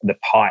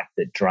pipe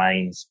that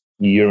drains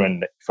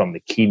urine from the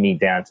kidney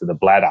down to the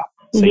bladder.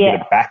 So you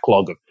get a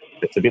backlog of,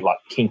 it's a bit like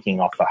kinking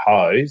off a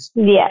hose.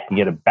 Yeah. You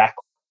get a back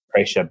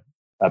pressure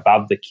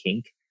above the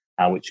kink,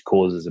 which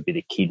causes a bit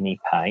of kidney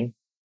pain.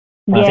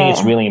 Yeah. I think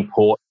it's really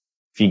important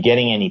if you're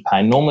getting any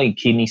pain. Normally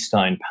kidney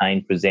stone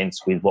pain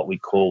presents with what we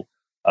call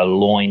a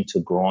loin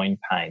to groin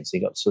pain. So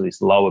you've got sort of this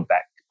lower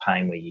back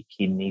pain where your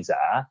kidneys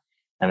are,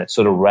 and it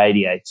sort of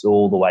radiates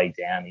all the way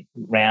down,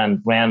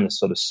 round the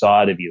sort of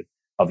side of your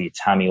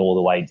tummy all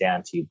the way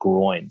down to your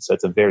groin. So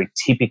it's a very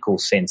typical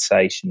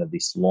sensation of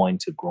this loin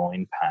to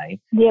groin pain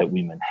that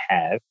women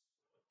have.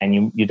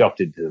 And your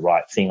doctor did the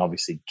right thing,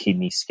 obviously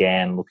kidney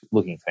scan,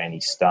 looking for any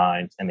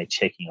stones, and they're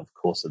checking, of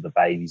course, that the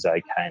baby's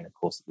okay, and, of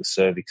course, that the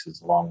cervix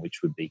is long,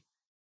 which would be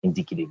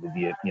indicative of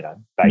you,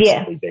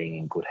 basically being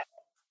in good health.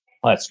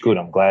 Well, that's good.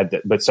 I'm glad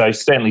that. But so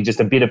certainly just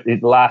a bit of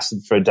it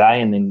lasted for a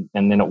day and then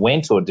it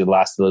went, or did it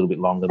last a little bit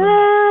longer than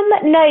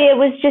that? No, it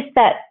was just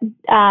that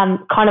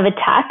kind of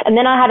attack. And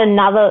then I had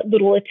another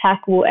little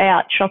attack while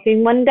out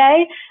shopping one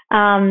day.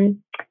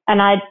 And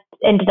I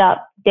ended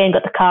up, Dan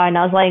got the car and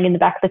I was laying in the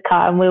back of the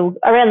car and we were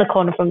around the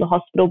corner from the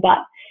hospital, but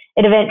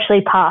it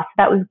eventually passed.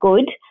 That was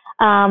good.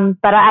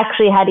 But I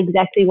actually had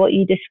exactly what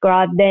you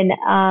described. Then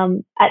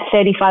at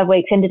 35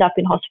 weeks, ended up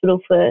in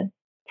hospital for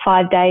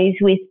 5 days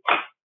with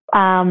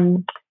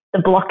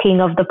the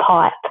blocking of the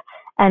pipe,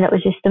 and it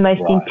was just the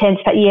most intense.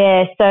 But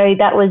yeah, so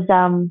that was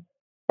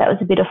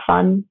a bit of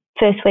fun.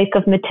 First week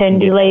of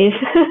maternity leave,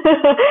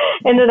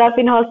 ended up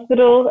in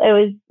hospital. It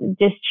was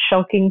just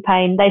shocking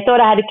pain. They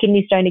thought I had a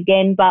kidney stone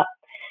again, but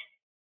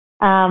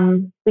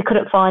we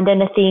couldn't find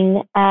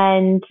anything.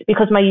 And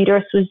because my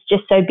uterus was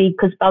just so big,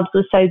 because Bubs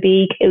was so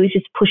big, it was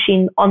just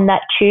pushing on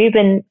that tube,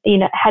 and,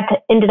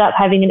 ended up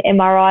having an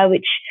MRI,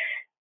 which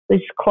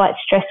was quite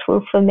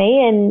stressful for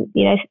me, and,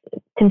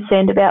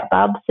 concerned about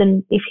Bubs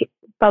and if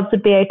Bubs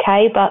would be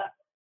okay. But,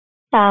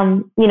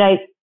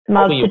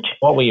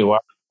 what were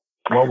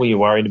you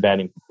worried about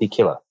in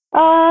particular?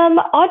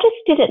 I just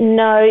didn't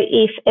know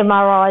if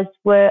MRIs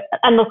were,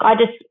 and look, I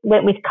just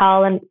went with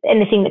Carl, and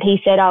anything that he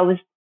said, I was,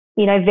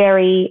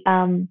 very,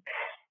 I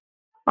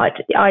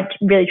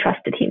really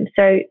trusted him.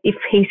 So if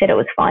he said it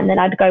was fine, then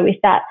I'd go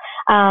with that.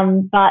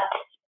 But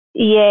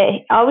yeah,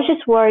 I was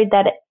just worried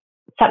that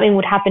something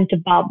would happen to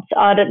Bubs.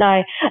 I don't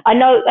know. I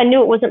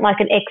knew it wasn't like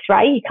an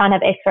X-ray. You can't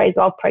have X-rays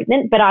while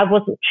pregnant, but I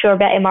wasn't sure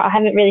about MRI. I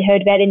haven't really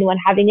heard about anyone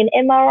having an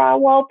MRI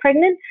while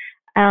pregnant.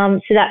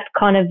 So that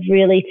kind of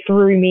really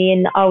threw me,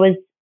 and I was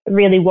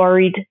really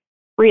worried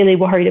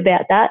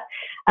about that.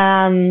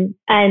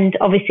 And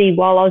obviously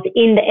while I was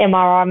in the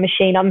MRI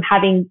machine, I'm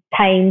having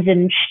pains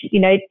and,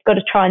 got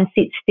to try and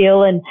sit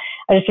still. And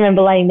I just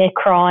remember laying there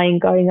crying,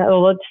 going,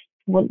 oh, I just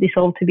want this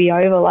all to be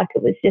over. Like,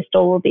 it was just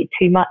all a bit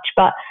too much.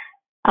 But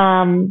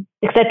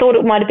because I thought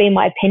it might have been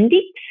my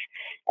appendix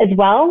as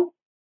well.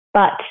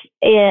 But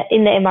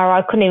in the MRI,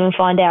 I couldn't even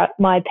find out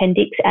my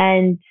appendix,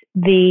 and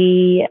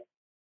the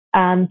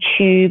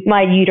tube,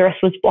 my uterus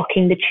was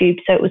blocking the tube,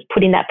 so it was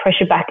putting that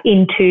pressure back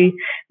into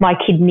my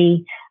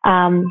kidney.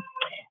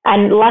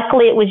 And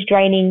luckily it was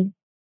draining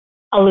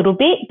a little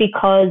bit,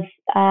 because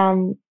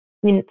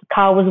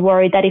Carl was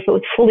worried that if it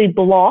was fully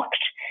blocked,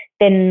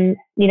 then,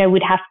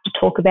 we'd have to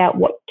talk about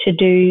what to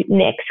do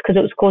next, because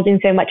it was causing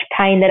so much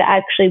pain that it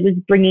actually was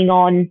bringing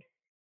on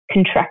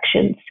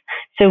contractions.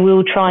 So we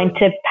were trying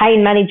to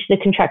pain manage the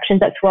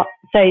contractions.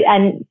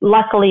 And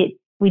luckily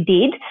we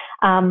did.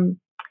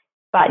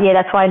 But yeah,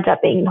 that's why I ended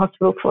up being in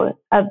hospital for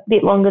a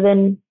bit longer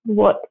than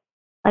what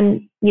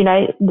I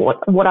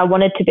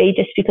wanted to be,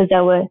 just because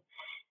they were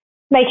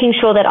making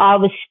sure that I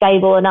was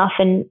stable enough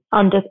and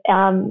under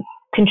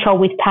control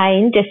with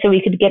pain, just so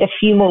we could get a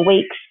few more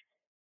weeks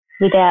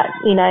without,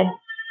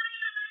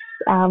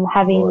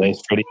 having. Oh,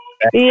 that's pretty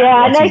bad. Yeah,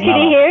 I know. Can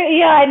you hear it?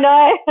 Yeah, I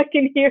know. I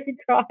can hear him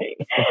crying.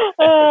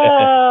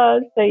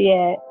 So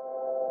yeah.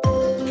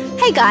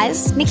 Hey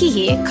guys, Nikki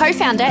here,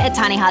 co-founder at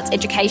Tiny Hearts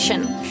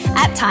Education.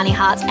 At Tiny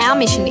Hearts, our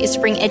mission is to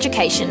bring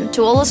education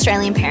to all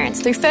Australian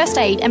parents through first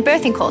aid and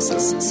birthing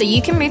courses, so you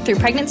can move through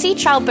pregnancy,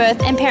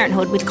 childbirth and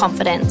parenthood with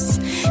confidence.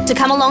 To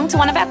come along to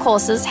one of our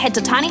courses, head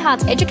to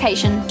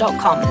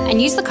tinyheartseducation.com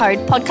and use the code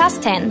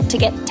podcast10 to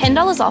get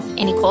 $10 off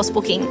any course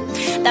booking.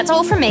 That's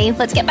all from me.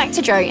 Let's get back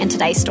to Joe and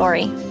today's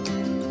story.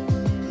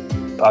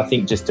 I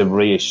think just to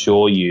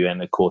reassure you,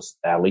 and of course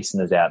our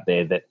listeners out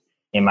there, that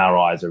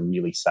MRIs are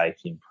really safe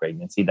in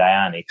pregnancy. They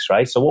aren't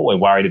X-rays. So what we're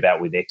worried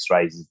about with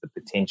X-rays is the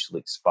potential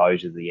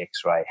exposure the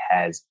X-ray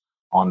has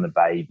on the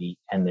baby,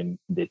 and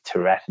the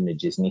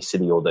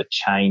teratogenicity, or the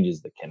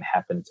changes that can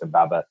happen to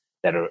Bubba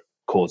that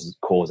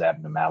cause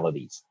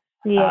abnormalities.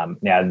 Yeah.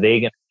 Now, they're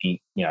going to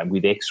be,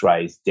 with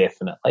X-rays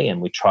definitely, and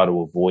we try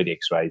to avoid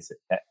X-rays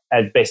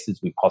as best as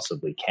we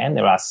possibly can.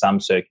 There are some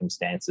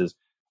circumstances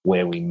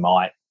where we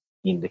might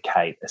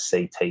indicate a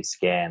CT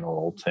scan, or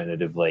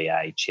alternatively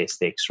a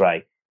chest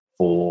X-ray,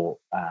 for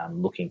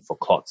looking for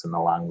clots in the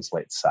lungs,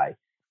 let's say.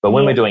 But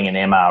when we're doing an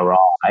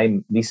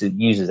MRI, this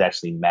uses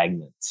actually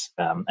magnets,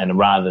 and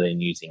rather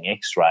than using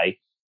X-ray,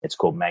 it's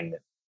called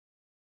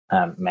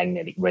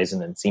magnetic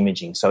resonance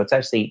imaging. So it's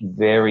actually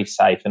very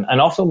safe. And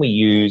often we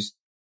use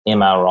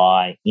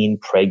MRI in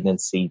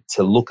pregnancy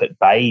to look at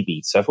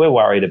baby. So if we're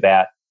worried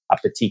about a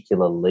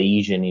particular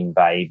lesion in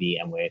baby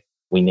and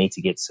we need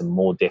to get some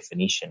more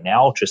definition,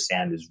 now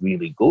ultrasound is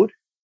really good.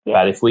 Yeah.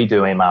 But if we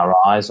do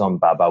MRIs on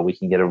Bubba, we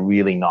can get a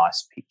really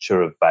nice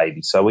picture of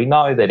baby. So we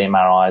know that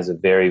MRIs are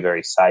very,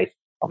 very safe.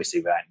 Obviously,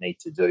 we don't need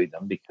to do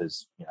them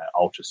because,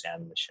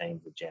 ultrasound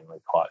machines are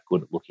generally quite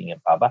good at looking at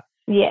Bubba.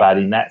 Yeah. But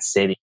in that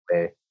setting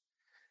where,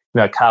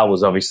 Carl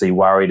was obviously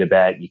worried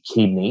about your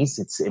kidneys,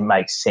 it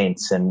makes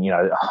sense. And,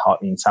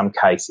 in some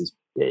cases,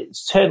 it's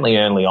certainly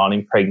early on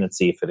in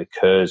pregnancy, if it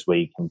occurs where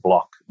you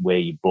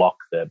block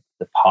the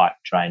pipe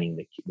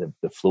draining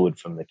the fluid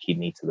from the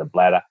kidney to the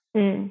bladder.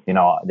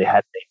 There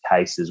have been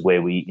cases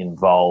where we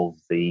involve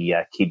the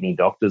kidney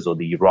doctors or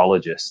the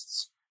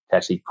urologists to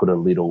actually put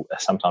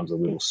sometimes a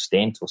little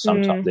stent, or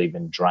sometimes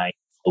even drain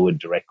fluid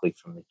directly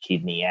from the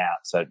kidney out,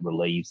 so it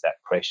relieves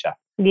that pressure.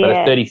 Yeah. But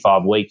at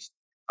 35 weeks,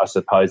 I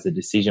suppose the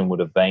decision would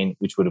have been,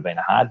 which would have been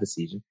a hard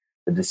decision,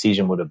 the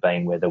decision would have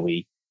been whether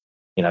we,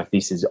 if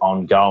this is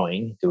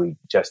ongoing, do we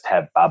just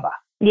have Bubba?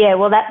 Yeah,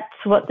 well, that's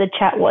what the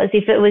chat was.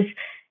 If it was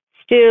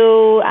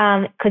still,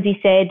 because he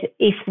said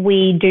if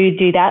we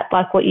do that,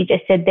 like what you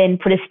just said, then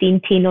put a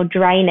stent in or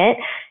drain it,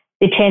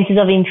 the chances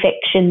of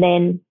infection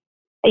then,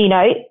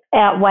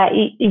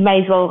 outweigh. You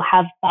may as well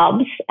have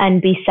Bubs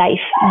and be safe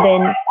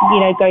than,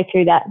 go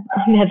through that.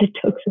 Now the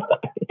dog's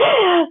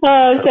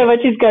so much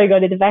is going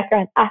on in the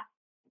background.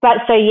 But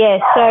so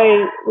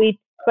we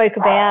spoke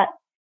about,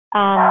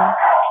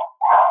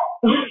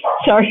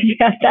 sorry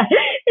about that.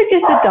 It's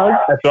just the dogs.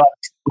 That's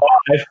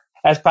right.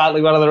 That's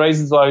partly one of the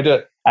reasons why we do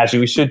it. Actually,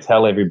 we should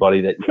tell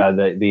everybody that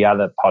the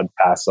other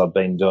podcasts I've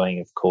been doing,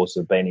 of course,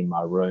 have been in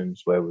my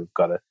rooms where we've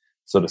got a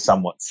sort of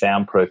somewhat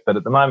soundproof. But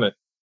at the moment,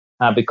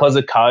 because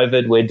of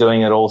COVID, we're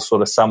doing it all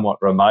sort of somewhat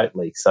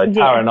remotely. So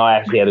Tara and I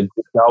actually had a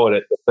good go at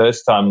it the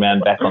first time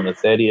round back on the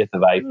 30th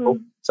of April,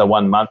 so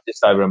 1 month,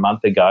 just over a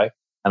month ago.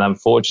 And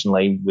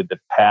unfortunately, with the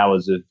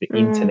powers of the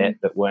internet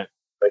that weren't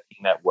working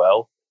that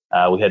well,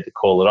 we had to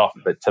call it off.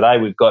 But today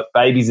we've got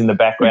babies in the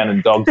background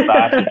and dogs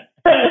barking.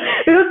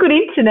 We've got good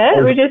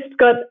internet. We just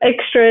got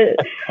extra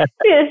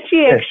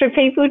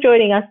people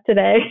joining us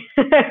today.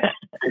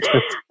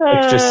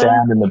 extra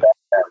sound in the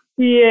background.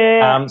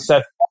 Yeah.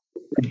 So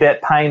did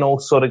that pain all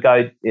sort of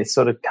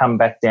come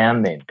back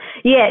down then?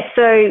 Yeah.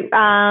 So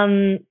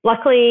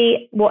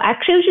luckily,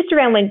 actually, it was just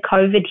around when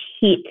COVID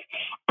hit,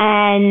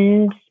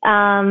 and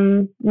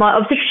my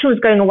obstetrician was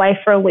going away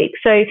for a week.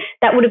 So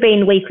that would have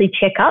been weekly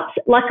checkups.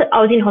 Like, I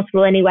was in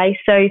hospital anyway,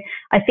 so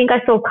I think I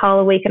saw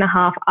Carl a week and a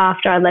half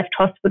after I left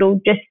hospital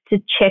just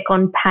to check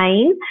on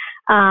pain.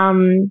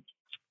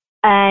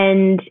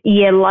 And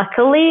yeah,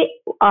 luckily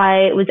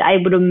I was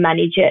able to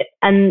manage it,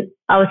 and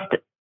I was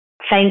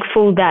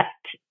thankful that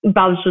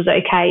Bubs was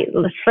okay.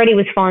 Freddie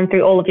was fine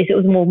through all of this. It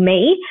was more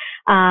me,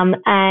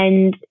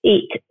 and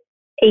it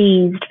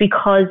eased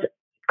because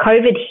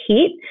COVID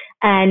hit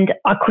and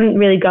I couldn't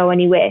really go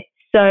anywhere.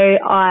 So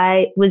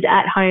I was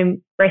at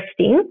home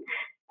resting,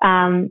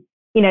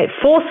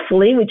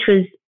 forcefully, which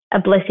was a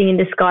blessing in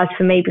disguise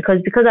for me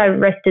because I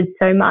rested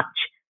so much,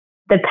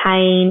 the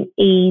pain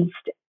eased.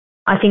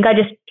 I think I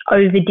just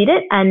overdid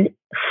it and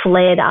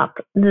flared up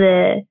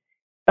the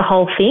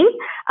whole thing.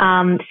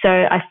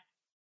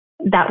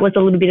 That was a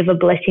little bit of a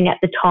blessing at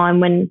the time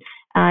when,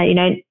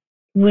 no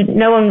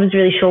one was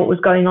really sure what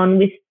was going on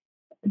with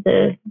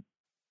the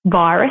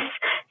virus.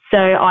 So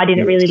I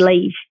didn't really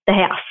leave the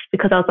house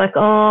because I was like,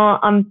 oh,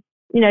 I'm,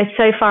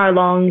 so far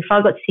along. If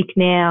I got sick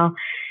now,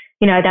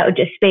 that would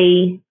just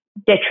be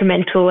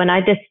detrimental. And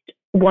I just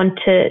want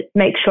to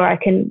make sure I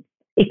can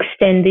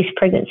extend this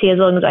pregnancy as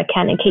long as I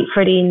can and keep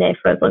Freddie in there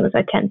for as long as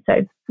I can.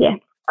 So, yeah.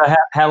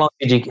 How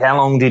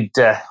long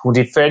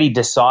did Freddie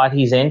decide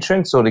his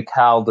entrance, or did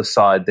Carl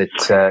decide that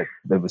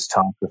it was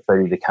time for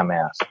Freddie to come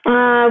out?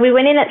 We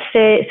went in so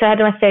I had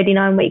my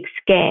 39-week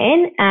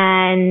scan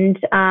and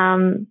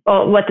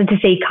wanted to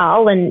see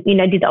Carl and,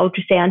 did the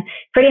ultrasound.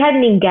 Freddie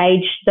hadn't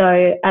engaged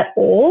though at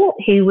all.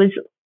 He was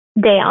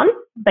down,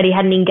 but he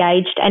hadn't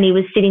engaged and he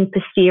was sitting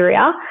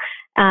posterior.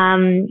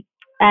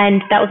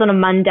 And that was on a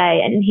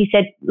Monday. And he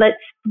said, let's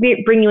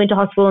bring you into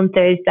hospital on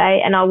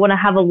Thursday and I want to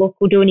have a look.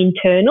 We'll do an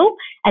internal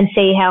and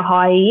see how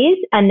high he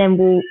is. And then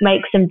we'll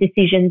make some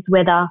decisions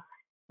whether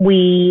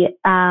we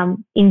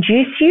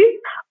induce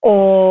you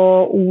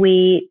or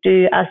we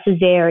do a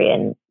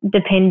cesarean,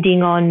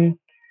 depending on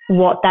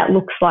what that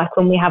looks like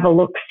when we have a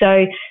look.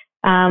 So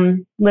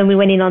when we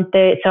went in on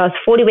Thursday, so I was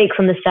 40 weeks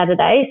on the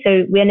Saturday.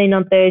 So we went in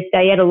on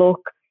Thursday, had a look.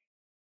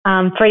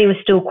 Freddie was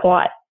still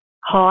quite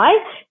high.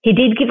 He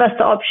did give us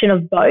the option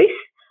of both.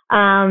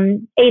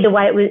 Either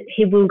way,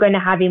 we were going to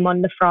have him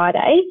on the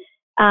Friday.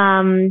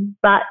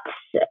 But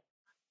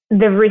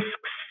the risks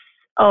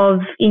of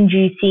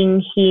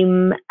inducing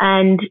him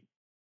and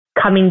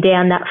coming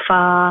down that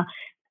far,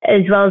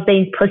 as well as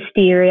being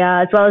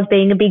posterior, as well as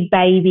being a big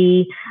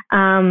baby,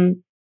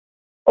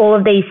 all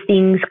of these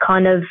things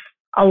kind of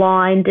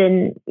aligned.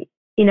 And,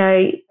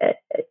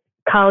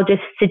 Carl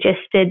just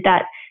suggested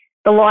that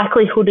the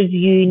likelihood of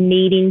you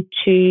needing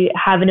to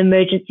have an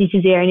emergency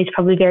cesarean is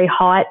probably very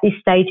high at this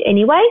stage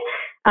anyway.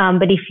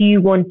 But if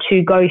you want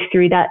to go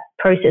through that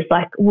process,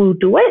 we'll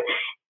do it.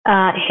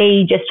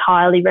 He just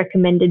highly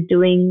recommended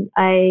doing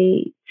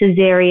a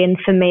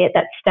cesarean for me at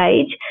that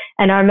stage.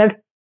 And I remember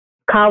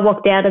Carl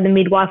walked out and the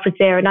midwife was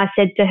there and I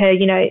said to her,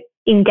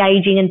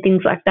 engaging and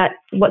things like that,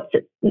 what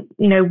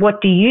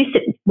do you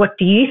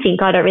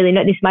think? I don't really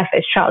know. This is my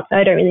first child, so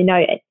I don't really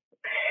know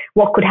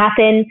what could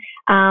happen.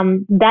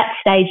 That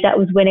stage, that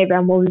was when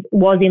everyone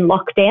was in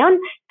lockdown.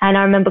 And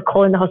I remember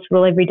calling the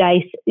hospital every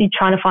day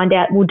trying to find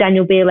out, will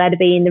Daniel be allowed to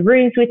be in the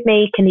rooms with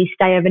me? Can he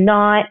stay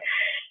overnight?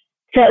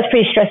 So that was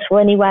pretty stressful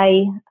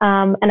anyway.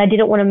 And I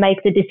didn't want to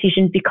make the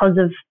decision because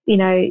of,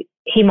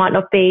 he might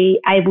not be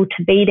able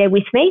to be there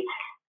with me.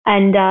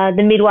 And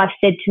the midwife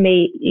said to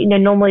me,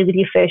 normally with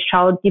your first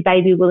child, your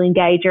baby will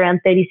engage around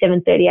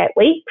 37, 38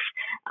 weeks.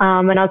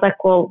 And I was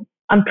like, well,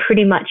 I'm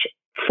pretty much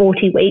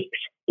 40 weeks.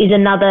 Is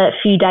another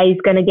few days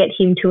going to get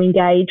him to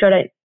engage? I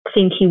don't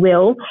think he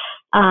will.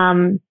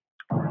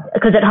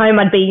 Because at home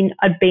I'd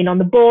been on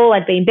the ball,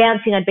 I'd been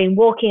bouncing, I'd been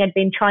walking, I'd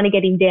been trying to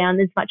get him down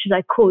as much as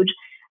I could.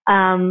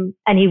 And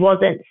he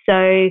wasn't.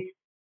 So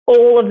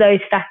all of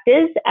those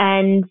factors,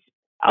 and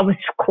I was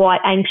quite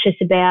anxious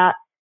about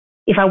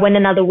if I went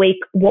another week,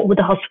 what would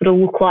the hospital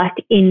look like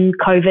in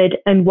COVID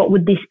and what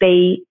would this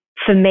be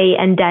for me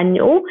and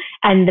Daniel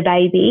and the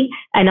baby?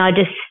 And I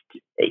just,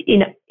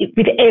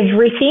 with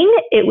everything,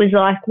 it was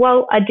like,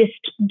 well, I just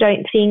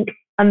don't think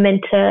I'm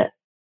meant to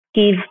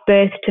give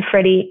birth to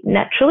Freddie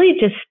naturally,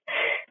 just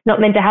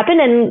not meant to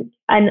happen.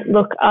 And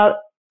look, I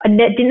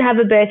didn't have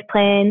a birth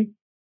plan.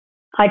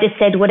 I just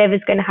said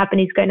whatever's going to happen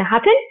is going to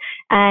happen.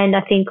 And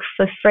I think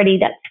for Freddie,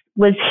 that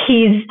was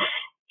his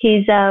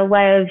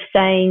way of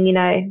saying, you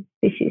know,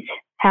 this is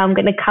how I'm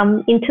going to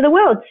come into the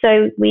world.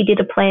 So we did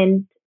a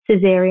planned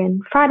cesarean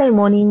Friday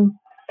morning,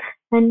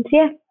 and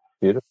yeah.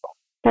 Beautiful.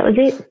 That was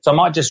it. So I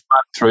might just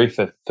run through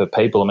for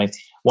people. I mean,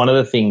 one of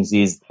the things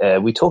is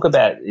we talk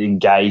about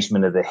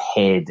engagement of the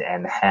head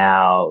and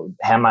how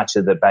much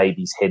of the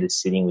baby's head is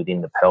sitting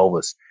within the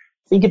pelvis.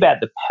 Think about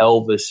the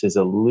pelvis as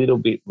a little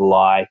bit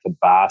like a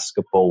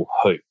basketball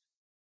hoop.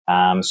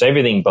 So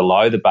everything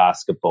below the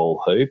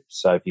basketball hoop,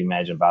 so if you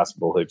imagine a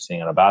basketball hoop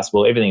sitting on a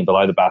basketball, everything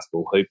below the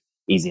basketball hoop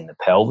is in the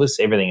pelvis.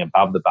 Everything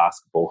above the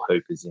basketball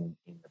hoop is in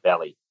the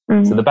belly.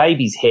 Mm-hmm. So the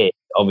baby's head,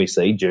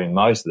 obviously, during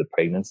most of the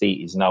pregnancy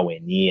is nowhere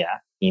near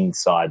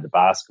inside the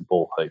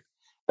basketball hoop.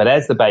 But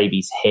as the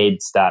baby's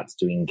head starts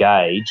to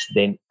engage,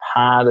 then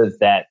part of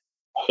that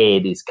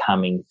head is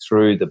coming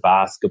through the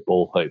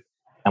basketball hoop.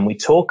 And we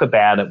talk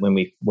about it when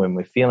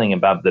we're feeling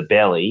above the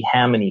belly,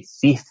 how many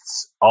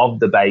fifths of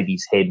the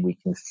baby's head we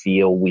can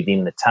feel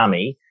within the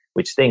tummy,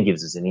 which then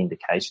gives us an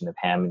indication of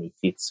how many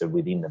fifths are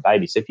within the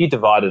baby. So if you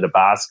divided a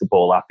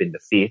basketball up into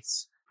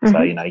fifths, mm-hmm.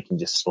 so, you know, you can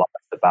just slice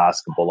the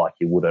basketball like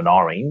you would an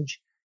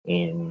orange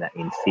in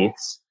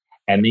fifths,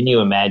 and then you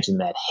imagine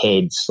that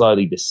head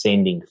slowly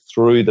descending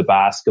through the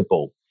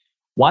basketball.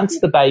 Once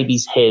the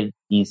baby's head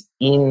is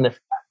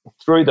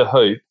through the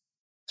hoop,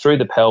 through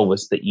the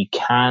pelvis, that you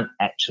can't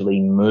actually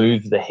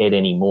move the head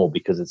anymore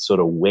because it's sort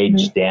of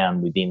wedged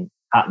down within,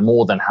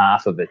 more than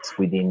half of it's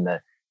in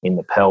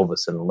the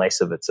pelvis and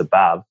less of it's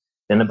above,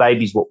 then the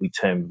baby's what we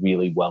term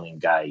really well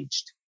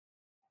engaged.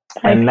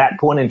 Okay. And at that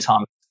point in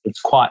time,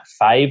 it's quite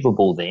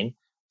favourable then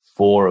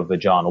for a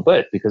vaginal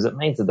birth because it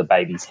means that the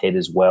baby's head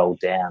is well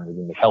down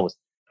within the pelvis.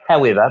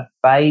 However,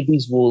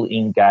 babies will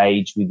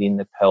engage within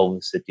the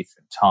pelvis at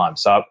different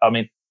times. So, I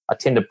mean, I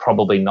tend to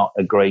probably not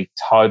agree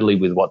totally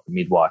with what the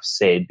midwife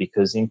said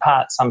because in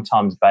part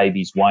sometimes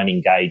babies won't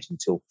engage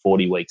until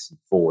 40 weeks and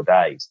 4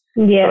 days.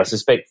 Yeah. But I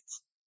suspect,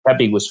 how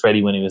big was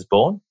Freddie when he was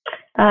born?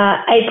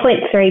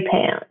 8.3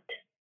 pounds.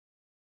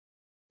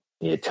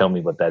 Yeah, tell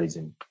me what that is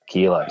in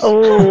kilos.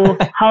 Oh,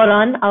 hold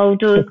on. I'll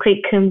do a quick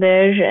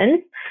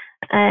conversion.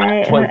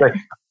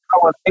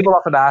 People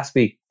often ask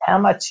me, how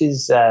much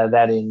is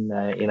that in,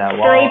 I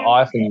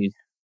often use...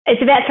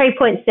 It's about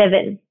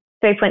 3.76.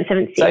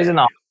 So it's a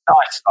nice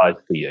size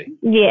for you.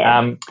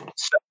 Yeah.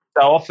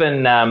 So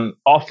often,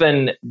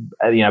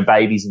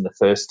 babies in the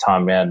first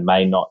time round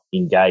may not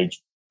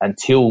engage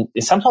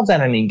sometimes they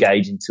don't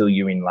engage until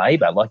you're in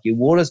labour. Like your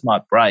waters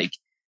might break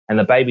and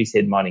the baby's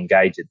head might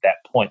engage at that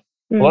point.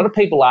 A lot of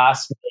people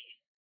ask me,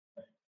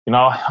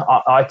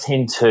 I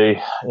tend to,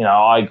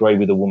 I agree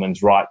with a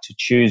woman's right to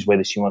choose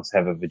whether she wants to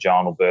have a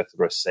vaginal birth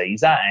or a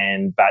Caesar.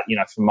 But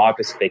from my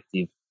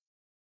perspective,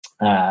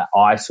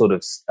 I sort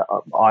of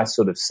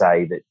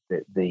say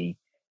that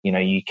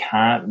you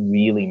can't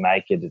really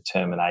make a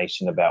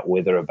determination about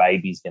whether a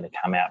baby's going to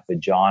come out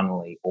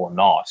vaginally or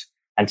not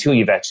until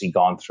you've actually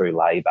gone through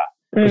labour.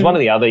 Because one of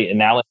the other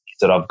analogies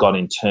that I've got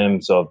in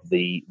terms of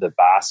the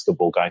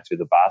basketball going through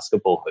the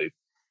basketball hoop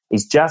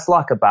is just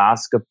like a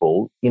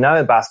basketball.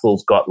 A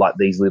basketball's got like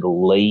these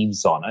little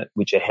leaves on it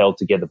which are held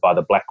together by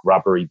the black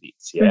rubbery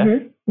bits, yeah?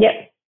 Mm-hmm.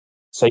 Yep.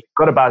 So you've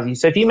got a basketball.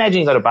 So if you imagine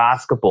you've got a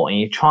basketball and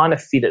you're trying to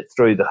fit it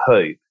through the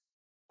hoop,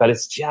 but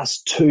it's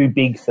just too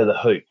big for the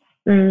hoop.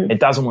 It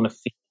doesn't want to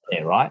fit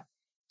there, right?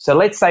 So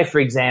let's say, for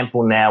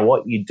example, now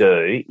what you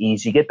do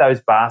is you get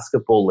those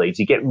basketball leaves,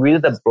 you get rid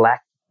of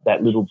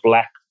that little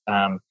black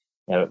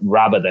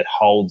rubber that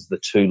holds the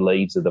two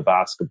leaves of the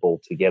basketball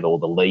together, or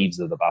the leaves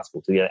of the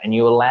basketball together, and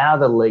you allow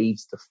the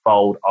leaves to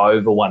fold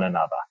over one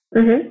another.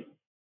 Mm-hmm.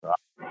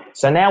 Right?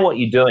 So now what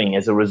you're doing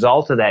as a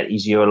result of that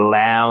is you're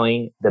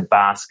allowing the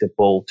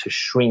basketball to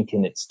shrink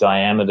in its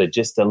diameter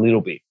just a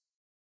little bit.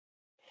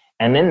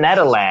 And then that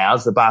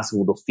allows the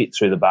basketball to fit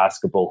through the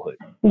basketball hoop.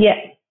 Yeah.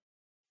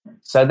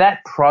 So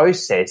that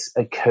process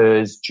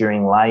occurs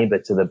during labour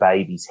to the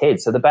baby's head.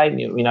 So the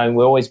baby,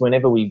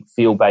 whenever we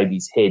feel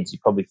babies' heads, you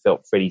probably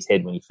felt Freddie's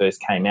head when he first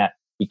came out,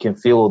 you can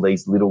feel all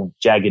these little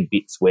jagged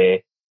bits where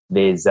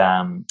there's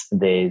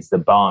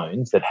the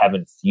bones that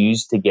haven't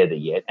fused together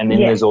yet. And then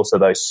there's also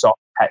those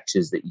soft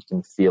patches that you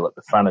can feel at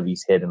the front of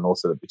his head, and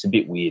also it's a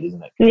bit weird,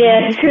 isn't it?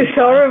 Yeah, it's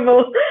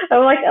horrible.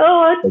 I'm like,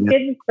 I'm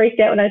getting freaked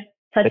out when I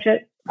touch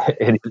it.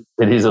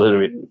 It is a little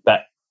bit,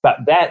 but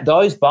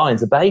those bones,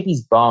 the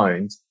baby's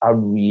bones, are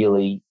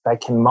really, they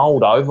can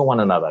mould over one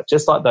another,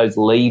 just like those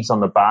leaves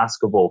on the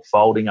basketball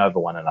folding over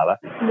one another.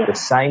 Yeah. The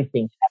same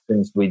thing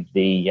happens with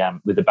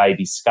the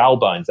baby's skull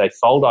bones. They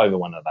fold over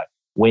one another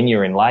when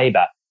you're in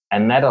labour,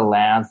 and that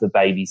allows the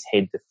baby's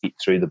head to fit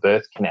through the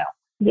birth canal.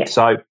 Yeah.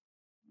 So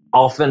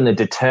often the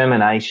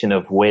determination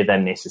of whether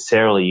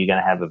necessarily you're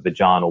going to have a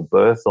vaginal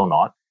birth or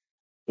not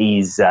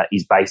is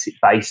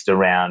based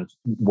around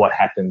what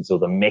happens, or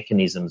the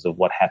mechanisms of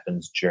what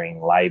happens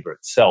during labour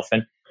itself.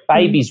 And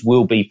babies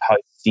will be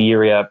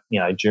posterior,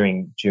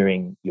 during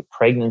your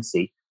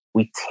pregnancy.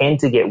 We tend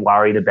to get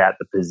worried about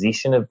the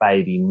position of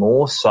baby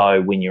more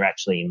so when you're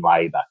actually in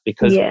labour,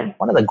 because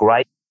one of the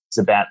great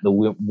about the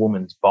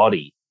woman's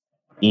body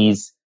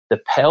is the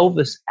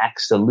pelvis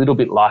acts a little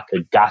bit like a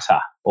gutter,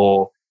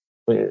 or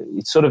it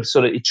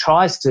it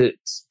tries to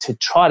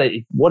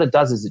what it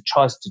does is it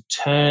tries to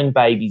turn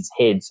baby's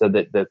head so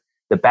that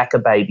the back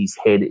of baby's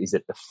head is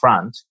at the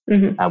front,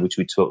 which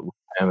we talk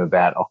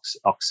about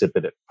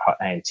occiput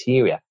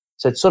anterior.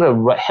 So it sort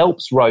of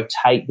helps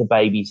rotate the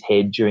baby's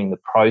head during the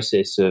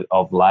process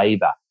of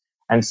labour.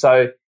 And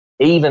so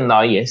even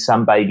though, yes,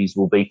 some babies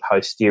will be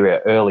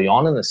posterior early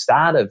on in the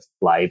start of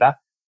labour,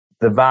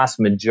 the vast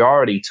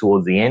majority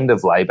towards the end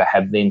of labour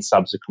have then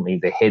subsequently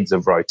their heads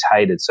have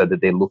rotated so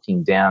that they're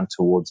looking down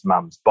towards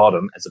mum's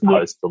bottom as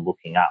opposed to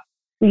looking up.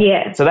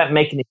 Yeah. So that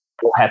mechanism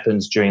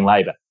happens during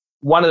labour.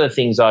 One of the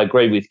things I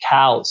agree with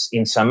Carl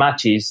in so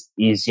much is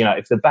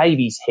if the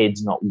baby's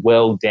head's not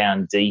well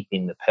down deep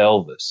in the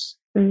pelvis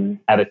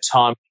at a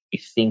time you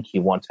think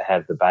you want to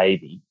have the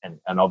baby, and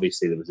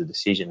obviously there was a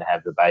decision to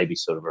have the baby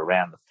sort of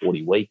around the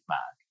 40-week mark,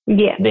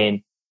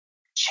 then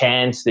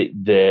chance that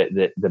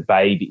the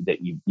baby, that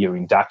your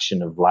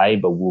induction of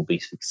labour will be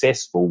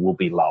successful will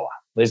be lower.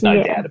 There's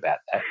no doubt about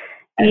that.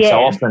 And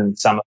so often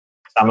some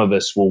of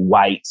us will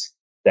wait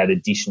that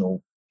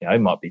additional,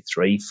 it might be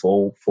 3,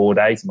 4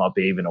 days, it might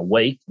be even a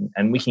week,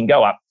 and we can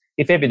go up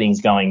if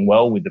everything's going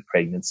well with the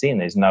pregnancy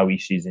and there's no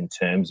issues in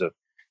terms of,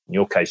 in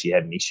your case, you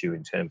had an issue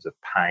in terms of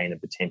pain and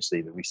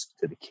potentially the risk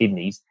to the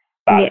kidneys.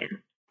 But,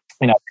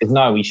 there's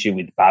no issue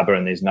with Bubba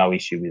and there's no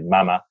issue with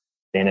Mama.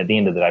 Then at the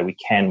end of the day, we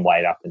can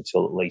wait up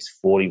until at least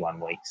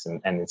 41 weeks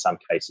and in some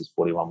cases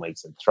 41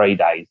 weeks and 3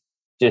 days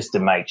just to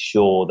make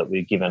sure that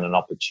we're given an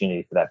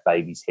opportunity for that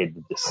baby's head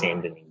to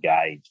descend and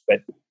engage. But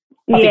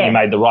I think you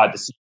made the right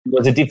decision. It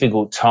was a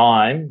difficult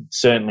time,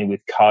 certainly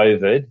with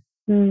COVID,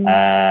 and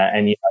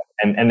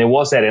there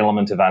was that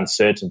element of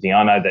uncertainty.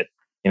 I know that,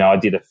 I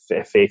did a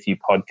fair few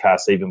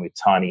podcasts even with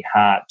Tiny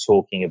Heart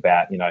talking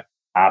about,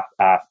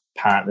 are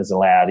partners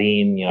allowed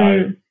in,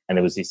 and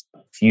there was this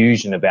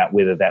confusion about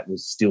whether that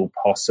was still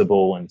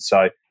possible. And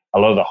so a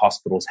lot of the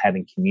hospitals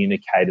hadn't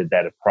communicated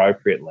that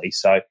appropriately.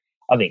 So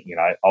I think,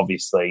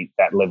 obviously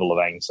that level of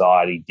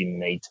anxiety didn't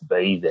need to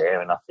be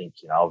there. And I think,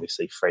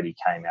 obviously Freddie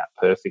came out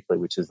perfectly,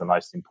 which is the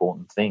most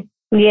important thing.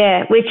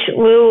 Yeah, which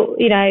will,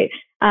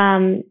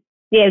 given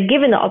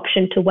the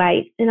option to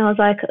wait. And I was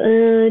like,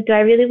 do I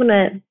really want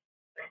to?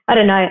 I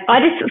don't know.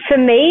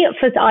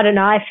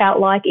 I felt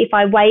like if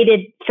I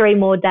waited 3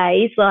 more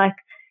days, he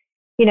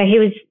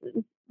was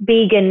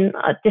big, and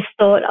I just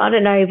thought, I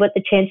don't know what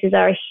the chances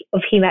are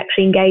of him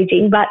actually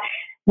engaging. But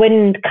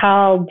when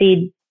Carl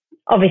did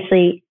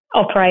obviously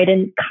operate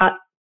and cut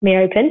me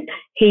open,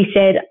 he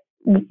said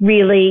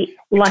really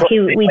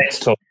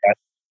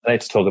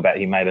Let's talk about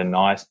he made a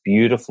nice,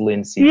 beautiful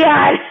incision.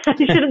 Yeah, I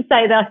shouldn't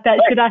say that,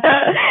 should I?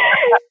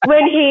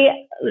 When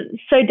he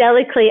so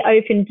delicately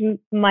opened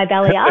my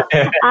belly up,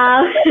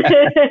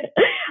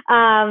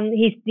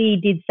 he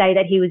did say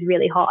that he was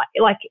really high.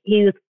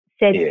 He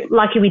said,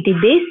 lucky we did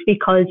this,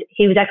 because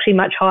he was actually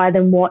much higher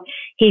than what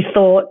he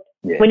thought.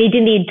 Yeah. When he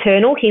did the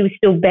internal, he was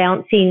still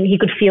bouncing. He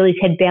could feel his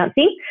head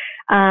bouncing.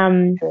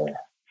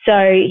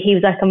 So he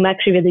was like, I'm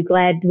actually really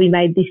glad we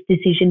made this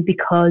decision,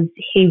 because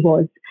he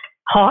was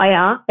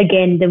higher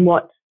again than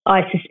what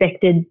I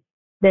suspected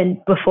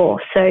than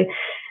before. So,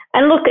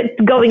 and look,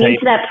 going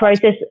into that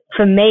process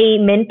for me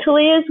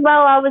mentally as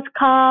well, I was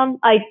calm.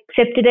 I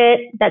accepted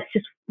it. That's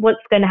just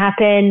what's going to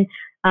happen.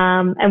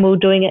 And we were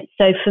doing it.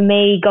 So for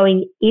me,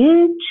 going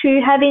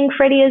into having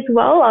Freddie as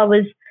well,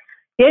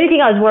 the only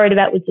thing I was worried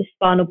about was the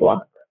spinal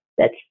block.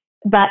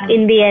 But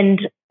in the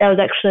end, that was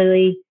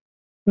actually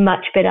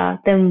much better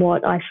than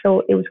what I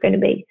thought it was going to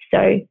be.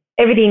 So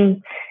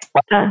everything.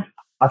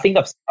 I think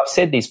I've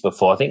said this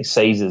before. I think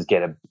Caesars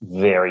get a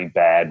very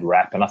bad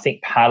rap, and I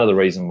think part of the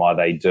reason why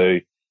they do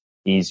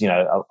is,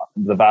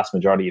 the vast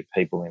majority of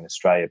people in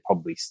Australia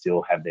probably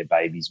still have their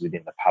babies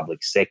within the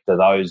public sector.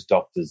 Those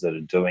doctors that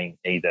are doing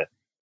either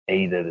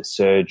the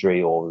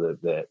surgery or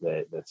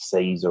the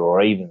Caesar,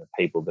 or even the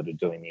people that are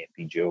doing the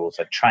epidurals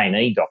are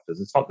trainee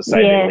doctors. It's not to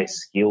say they're less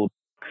skilled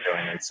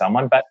than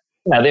someone, but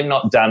they've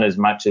not done as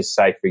much as,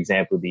 say, for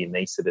example, the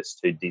anaesthetist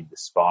who did the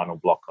spinal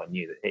block on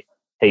you.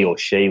 He or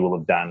she will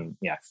have done,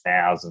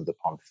 thousands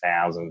upon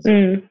thousands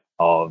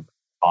of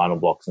spinal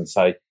blocks. And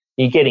so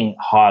you're getting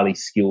highly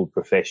skilled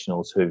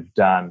professionals who've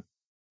done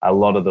a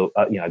lot of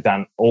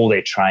done all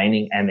their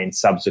training and then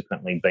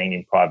subsequently been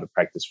in private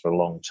practice for a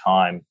long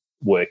time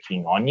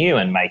working on you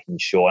and making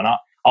sure. And I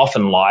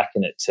often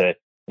liken it to,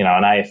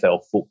 an AFL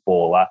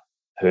footballer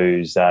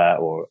who's,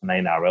 or an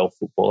NRL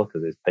footballer,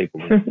 because there's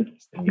people in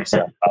New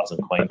South Wales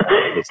and Queensland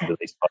who listen to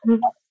this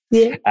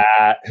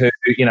podcast, who,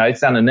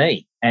 it's done a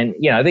knee. And,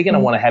 they're going to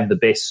want to have the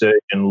best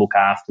surgeon look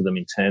after them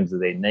in terms of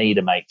their knee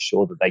to make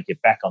sure that they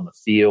get back on the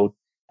field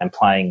and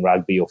playing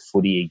rugby or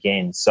footy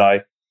again. So,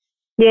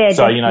 that's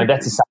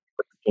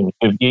something.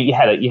 You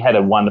had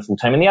a wonderful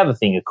team. And the other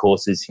thing, of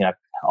course, is,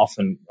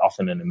 often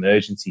an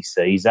emergency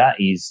Caesar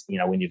is,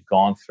 when you've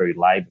gone through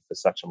labour for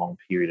such a long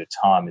period of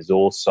time, is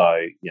also,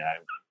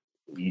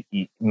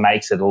 it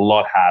makes it a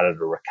lot harder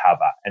to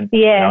recover. And,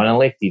 an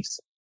elective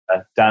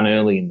done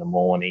early in the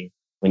morning,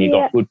 when you've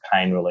got good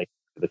pain relief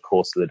for the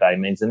course of the day, it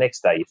means the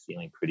next day you're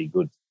feeling pretty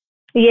good.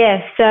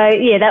 Yeah, so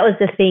that was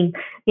the thing,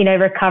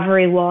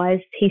 recovery-wise.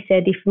 He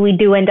said if we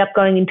do end up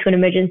going into an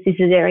emergency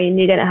cesarean,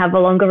 you're going to have a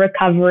longer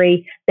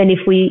recovery than if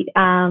we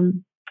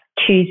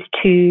choose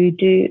to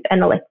do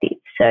an elective.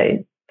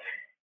 So,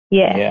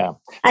 yeah. Yeah.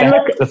 And so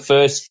look,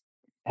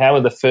 how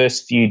were the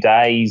first few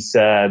days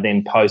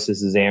then post the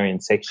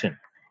cesarean section?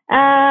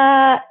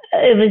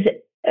 It was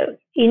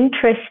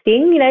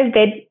interesting,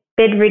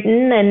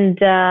 bedridden and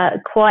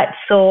quite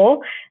sore.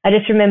 I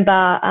just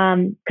remember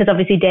because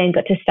obviously Dan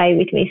got to stay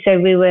with me, so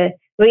we were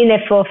in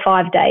there for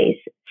 5 days,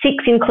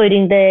 6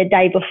 including the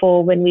day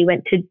before when we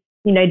went to do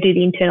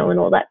the internal and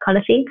all that kind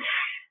of thing.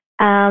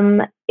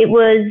 It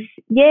was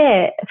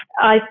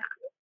I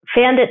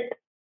found it.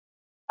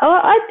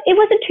 It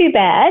wasn't too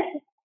bad.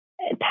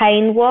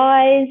 Pain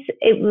wise,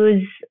 it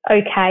was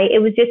okay.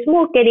 It was just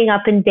more getting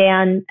up and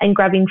down and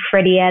grabbing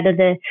Freddie out of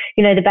the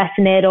the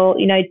bassinet, or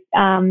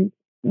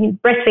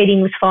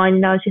breastfeeding was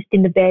fine. I was just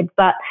in the bed,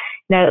 but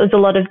it was a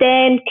lot of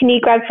Dan, can you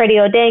grab Freddie,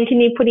 or Dan,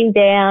 can you put him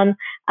down,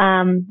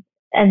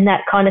 and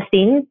that kind of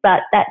thing.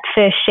 But that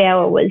first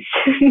shower was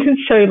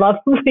so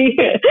lovely,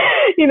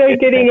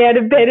 getting out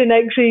of bed and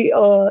actually,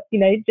 or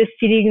just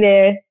sitting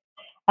there,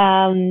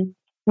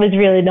 was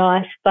really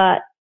nice.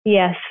 But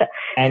yes,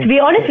 to be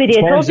honest with you,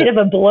 it's all a bit of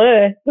a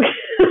blur.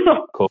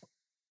 Cool.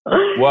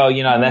 Well,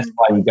 that's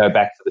why you go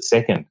back for the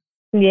second.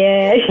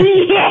 Yeah,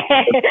 yeah.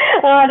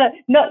 Oh,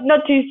 no,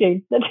 not too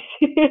soon.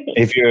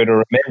 If you were to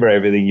remember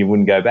everything, you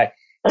wouldn't go back.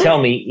 Tell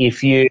me,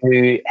 if you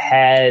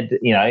had,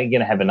 you're going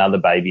to have another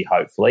baby,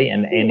 hopefully,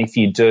 and if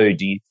you do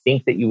you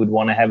think that you would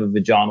want to have a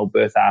vaginal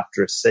birth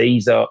after a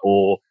Caesar,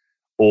 or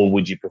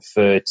would you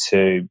prefer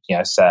to,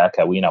 say,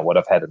 okay, well, you know what,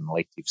 I've had an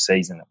elective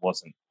Caesar,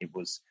 it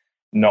was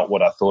not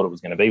what I thought it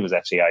was going to be. It was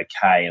actually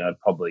okay, and I'd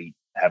probably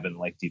have an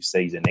elective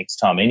Caesar next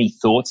time. Any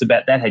thoughts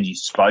about that? Had you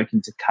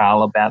spoken to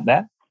Carl about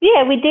that?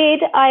 Yeah, we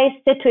did. I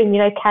said to him,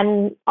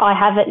 can I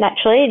have it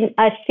naturally?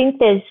 I think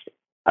there's,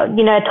 a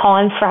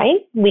time frame,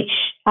 which,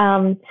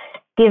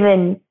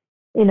 given,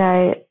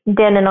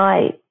 Dan and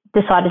I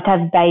decided to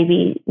have a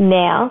baby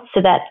now,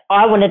 so that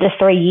I wanted a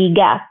 3-year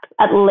gap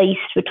at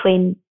least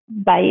between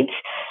babes.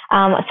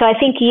 So I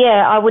think,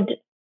 I would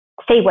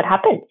see what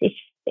happens.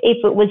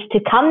 If it was to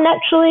come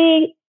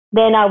naturally,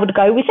 then I would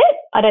go with it.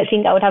 I don't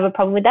think I would have a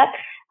problem with that.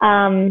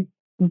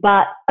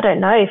 But I don't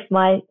know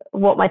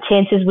what my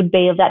chances would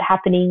be of that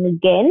happening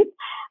again,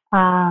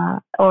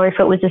 or if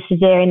it was a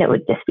cesarean, it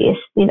would just be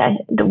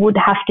would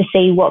have to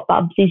see what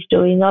Bubs is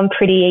doing. I'm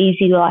pretty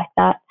easy like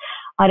that.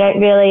 I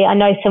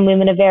know some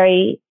women are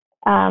very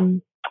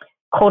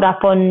caught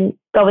up on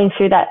going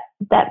through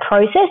that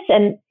process,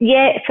 and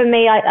for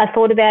me, I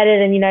thought about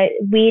it,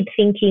 and weird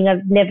thinking. I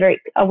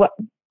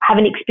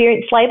haven't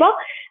experienced labour,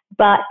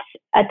 but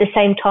at the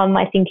same time,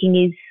 my thinking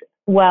is,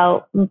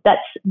 well, that's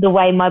the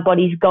way my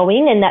body's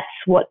going, and that's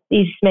what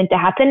is meant to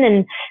happen,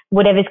 and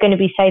whatever's going to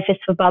be safest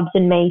for Bubs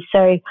and me.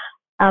 So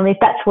if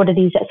that's what it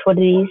is, that's what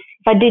it is.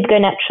 If I did go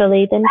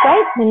naturally, then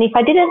great. And if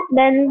I didn't,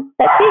 then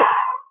that's it.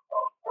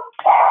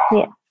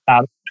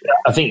 Yeah.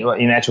 I think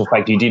in actual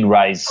fact you did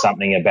raise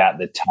something about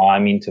the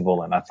time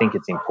interval, and I think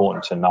it's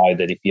important to know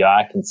that if you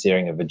are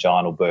considering a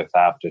vaginal birth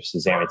after a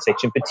caesarean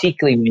section,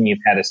 particularly when you've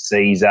had a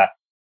Caesar,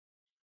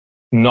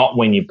 not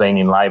when you've been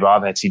in labour.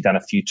 I've actually done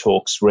a few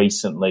talks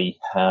recently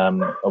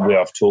where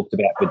I've talked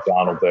about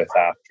vaginal birth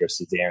after a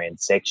caesarean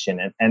section.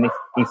 And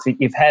if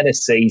you've had a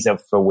Caesar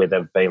for whether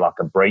it be like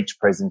a breech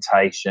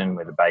presentation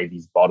where the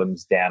baby's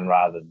bottom's down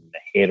rather than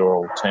the head,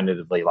 or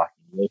alternatively like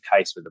in your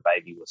case where the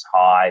baby was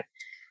high,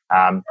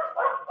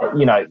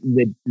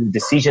 the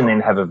decision then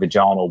to have a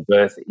vaginal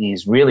birth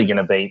is really going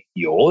to be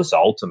yours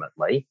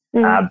ultimately.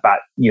 But,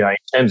 in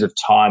terms of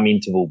time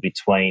interval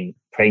between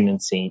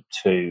pregnancy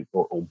to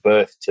or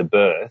birth to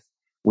birth,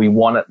 we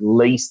want at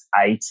least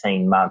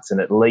 18 months and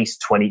at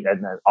least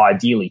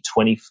ideally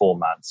 24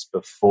 months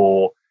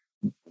before,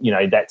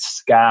 that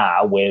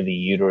scar where the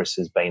uterus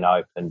has been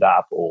opened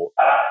up or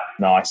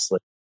nicely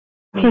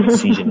the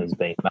incision has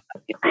been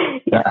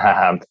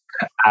made,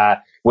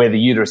 where the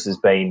uterus has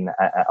been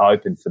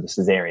opened for the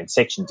caesarean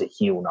section to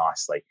heal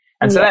nicely.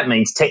 And so that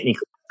means,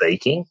 technically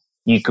speaking,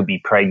 you could be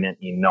pregnant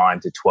in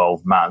 9 to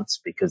 12 months,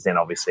 because then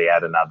obviously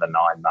add another 9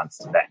 months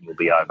to that and you'll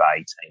be over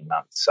 18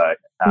 months.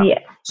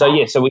 So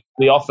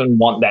we often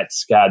want that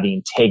scar, the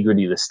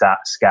integrity of the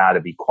scar, to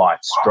be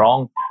quite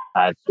strong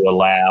to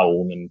allow a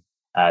woman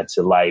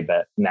to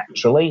labour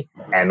naturally,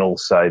 and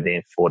also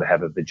therefore to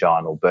have a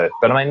vaginal birth.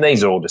 But I mean,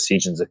 these are all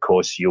decisions, of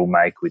course, you'll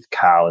make with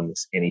Carl in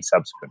any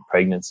subsequent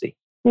pregnancy.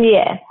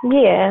 Yeah,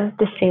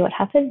 just see what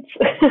happens.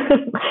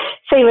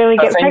 See when we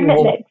get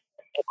pregnant next.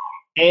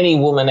 Any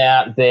woman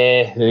out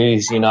there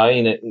who's,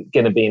 going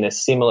to be in a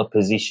similar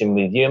position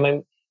with you, I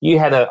mean, you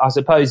had I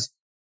suppose,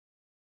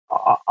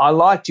 I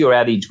liked your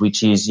adage,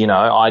 which is,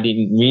 I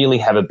didn't really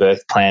have a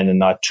birth plan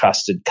and I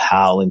trusted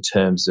Carl in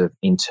terms of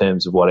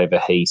whatever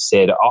he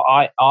said.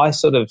 I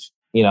sort of,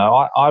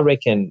 I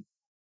reckon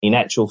in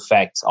actual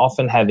fact,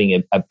 often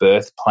having a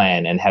birth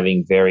plan and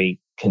having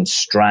very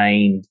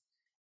constrained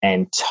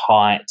and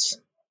tight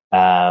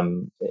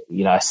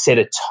a set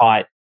of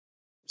tight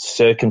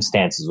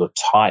circumstances or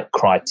tight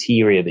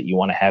criteria that you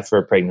want to have for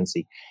a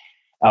pregnancy,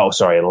 a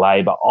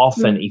labour.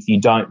 Often if you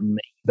don't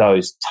meet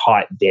those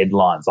tight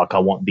deadlines, like I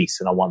want this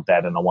and I want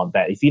that and I want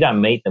that, if you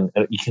don't meet them,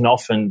 you can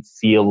often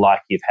feel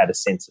like you've had a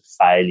sense of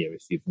failure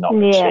if you've not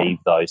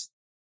achieved those.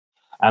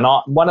 And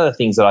one of the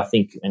things that I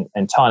think,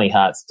 and Tiny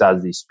Hearts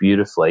does this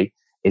beautifully,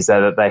 is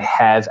that they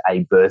have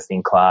a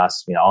birthing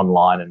class,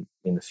 online, and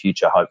in the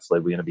future,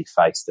 hopefully, we're going to be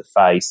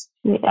face-to-face,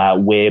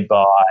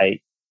 whereby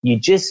you're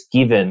just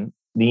given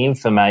the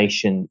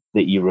information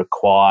that you're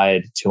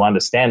required to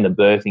understand the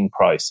birthing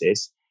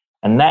process,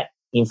 and that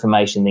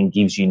information then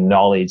gives you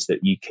knowledge that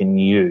you can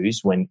use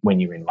when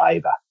you're in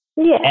labour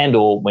and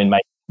or when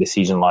making a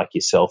decision like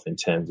yourself in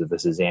terms of a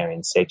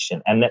caesarean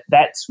section. And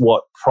that's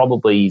what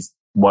probably is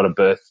what a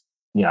birth,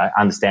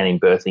 understanding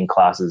birthing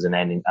classes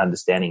and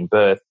understanding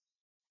birth,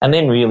 and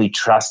then really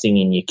trusting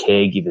in your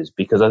caregivers,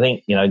 because I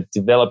think,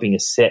 developing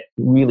a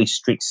really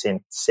strict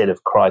set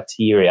of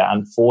criteria,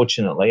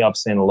 unfortunately, I've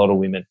seen a lot of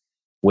women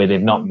where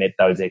they've not met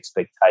those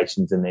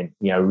expectations and then,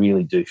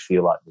 really do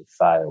feel like they've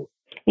failed.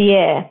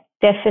 Yeah,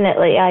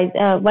 definitely.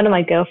 One of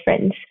my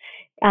girlfriends,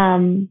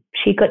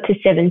 she got to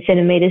 7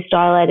 centimetres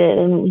dilated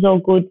and it was all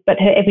good, but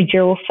her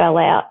epidural fell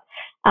out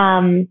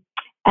and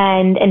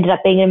ended up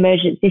being an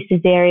emergency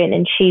caesarean,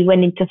 and she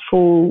went into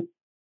full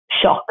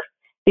shock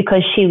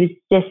because she was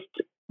just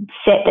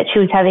set that she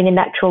was having a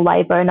natural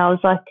labour. And I was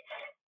like,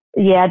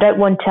 I don't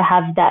want to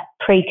have that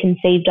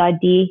preconceived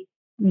idea,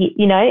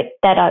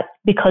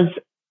 because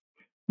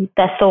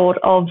the thought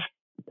of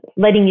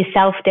letting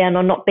yourself down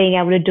or not being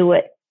able to do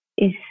it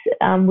is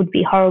would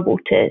be horrible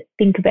to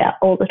think about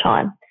all the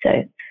time.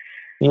 So,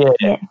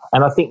 yeah.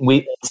 And I think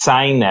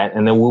saying that,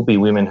 and there will be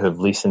women who have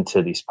listened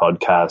to this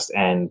podcast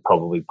and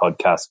probably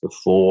podcasts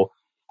before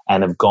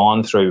and have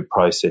gone through a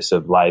process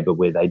of labour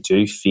where they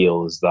do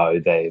feel as though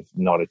they've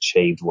not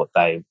achieved what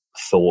they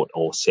thought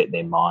or set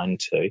their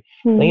mind to.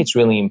 I think it's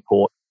really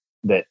important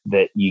that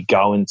you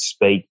go and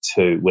speak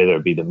to, whether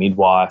it be the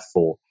midwife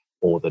or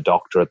the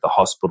doctor at the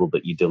hospital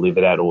that you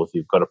delivered at, or if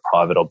you've got a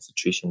private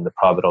obstetrician,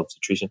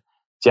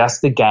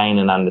 just to gain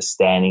an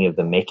understanding of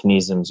the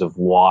mechanisms of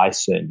why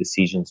certain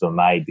decisions were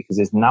made, because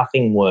there's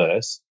nothing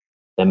worse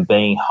than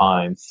being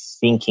home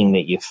thinking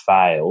that you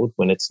failed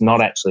when it's not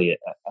actually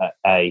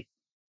a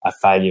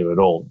failure at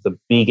all. The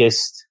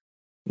biggest,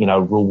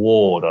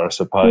 reward, or I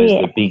suppose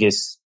the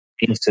biggest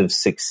piece of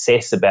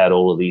success about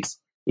all of this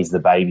is the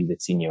baby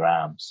that's in your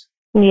arms.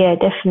 Yeah,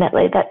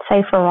 definitely. That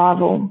safe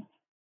arrival.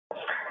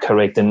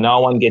 Correct. And no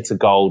one gets a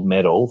gold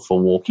medal for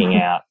walking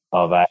out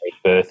of a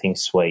birthing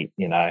suite,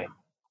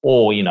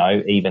 or,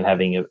 even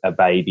having a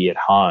baby at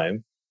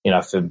home,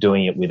 for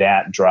doing it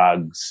without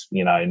drugs,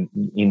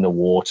 in the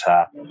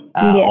water,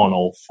 on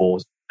all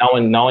fours.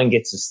 No one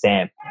gets a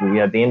stamp.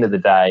 At the end of the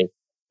day,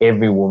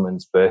 every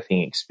woman's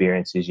birthing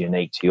experience is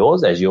unique to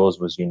yours, as yours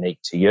was unique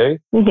to you.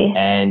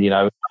 And,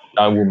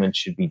 no woman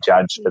should be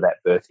judged for that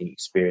birthing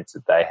experience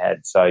that they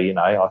had. So,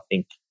 I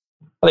think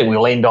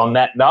we'll end on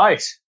that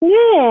note.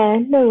 Yeah,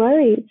 no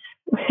worries.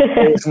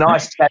 It was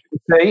nice chatting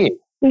to you.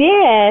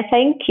 Yeah,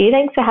 thank you.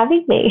 Thanks for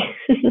having me.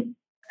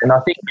 And I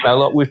think,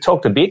 we've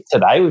talked a bit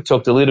today. We've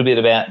talked a little bit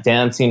about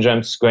Down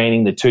syndrome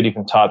screening, the 2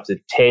 different types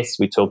of tests.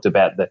 We talked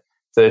about the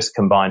first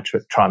combined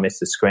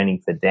trimester screening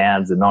for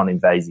Downs, the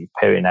non-invasive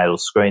perinatal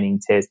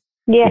screening test.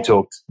 Yeah. We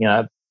talked,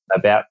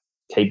 about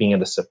keeping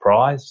it a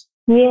surprise.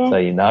 Yeah.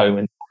 So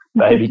when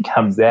baby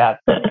comes out,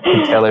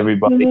 you tell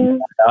everybody you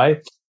know.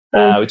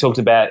 We talked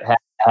about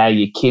how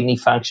your kidney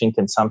function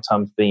can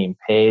sometimes be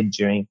impaired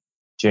during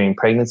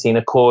pregnancy. And,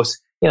 of course,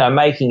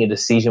 making a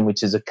decision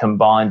which is a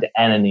combined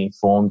and an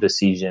informed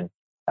decision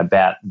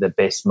about the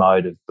best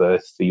mode of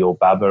birth for your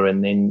bubba,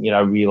 and then,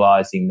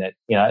 realising that,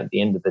 at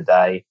the end of the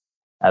day,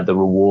 the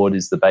reward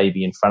is the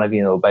baby in front of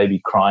you or the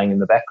baby crying in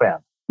the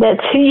background. That's,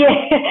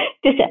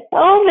 just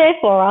all there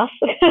for us.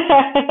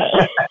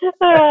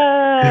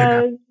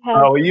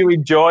 You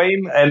enjoy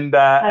him, and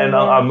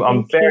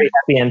I'm very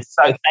happy. And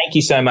so thank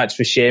you so much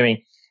for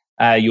sharing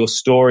your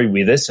story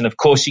with us. And, of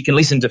course, you can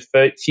listen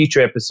to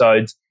future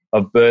episodes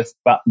of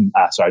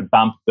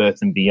Bump, Birth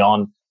and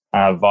Beyond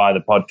via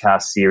the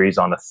podcast series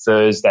on a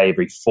Thursday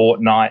every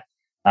fortnight.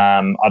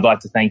 I'd like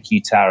to thank you,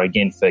 Tara,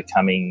 again for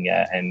coming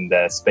and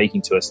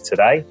speaking to us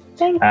today.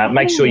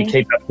 Make sure you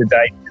keep up to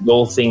date with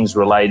all things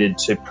related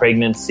to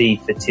pregnancy,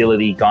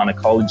 fertility,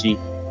 gynecology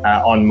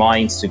on my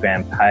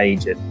Instagram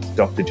page at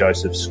Dr.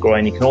 Joseph Scroy.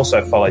 And you can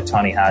also follow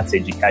Tiny Hearts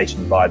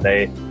Education by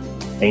their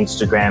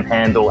Instagram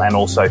handle and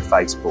also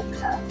Facebook.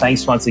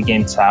 Thanks once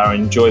again, Tara.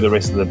 Enjoy the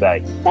rest of the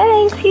day.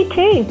 Thanks, you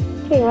too.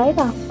 See you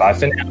later. Bye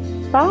for now.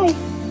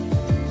 Bye.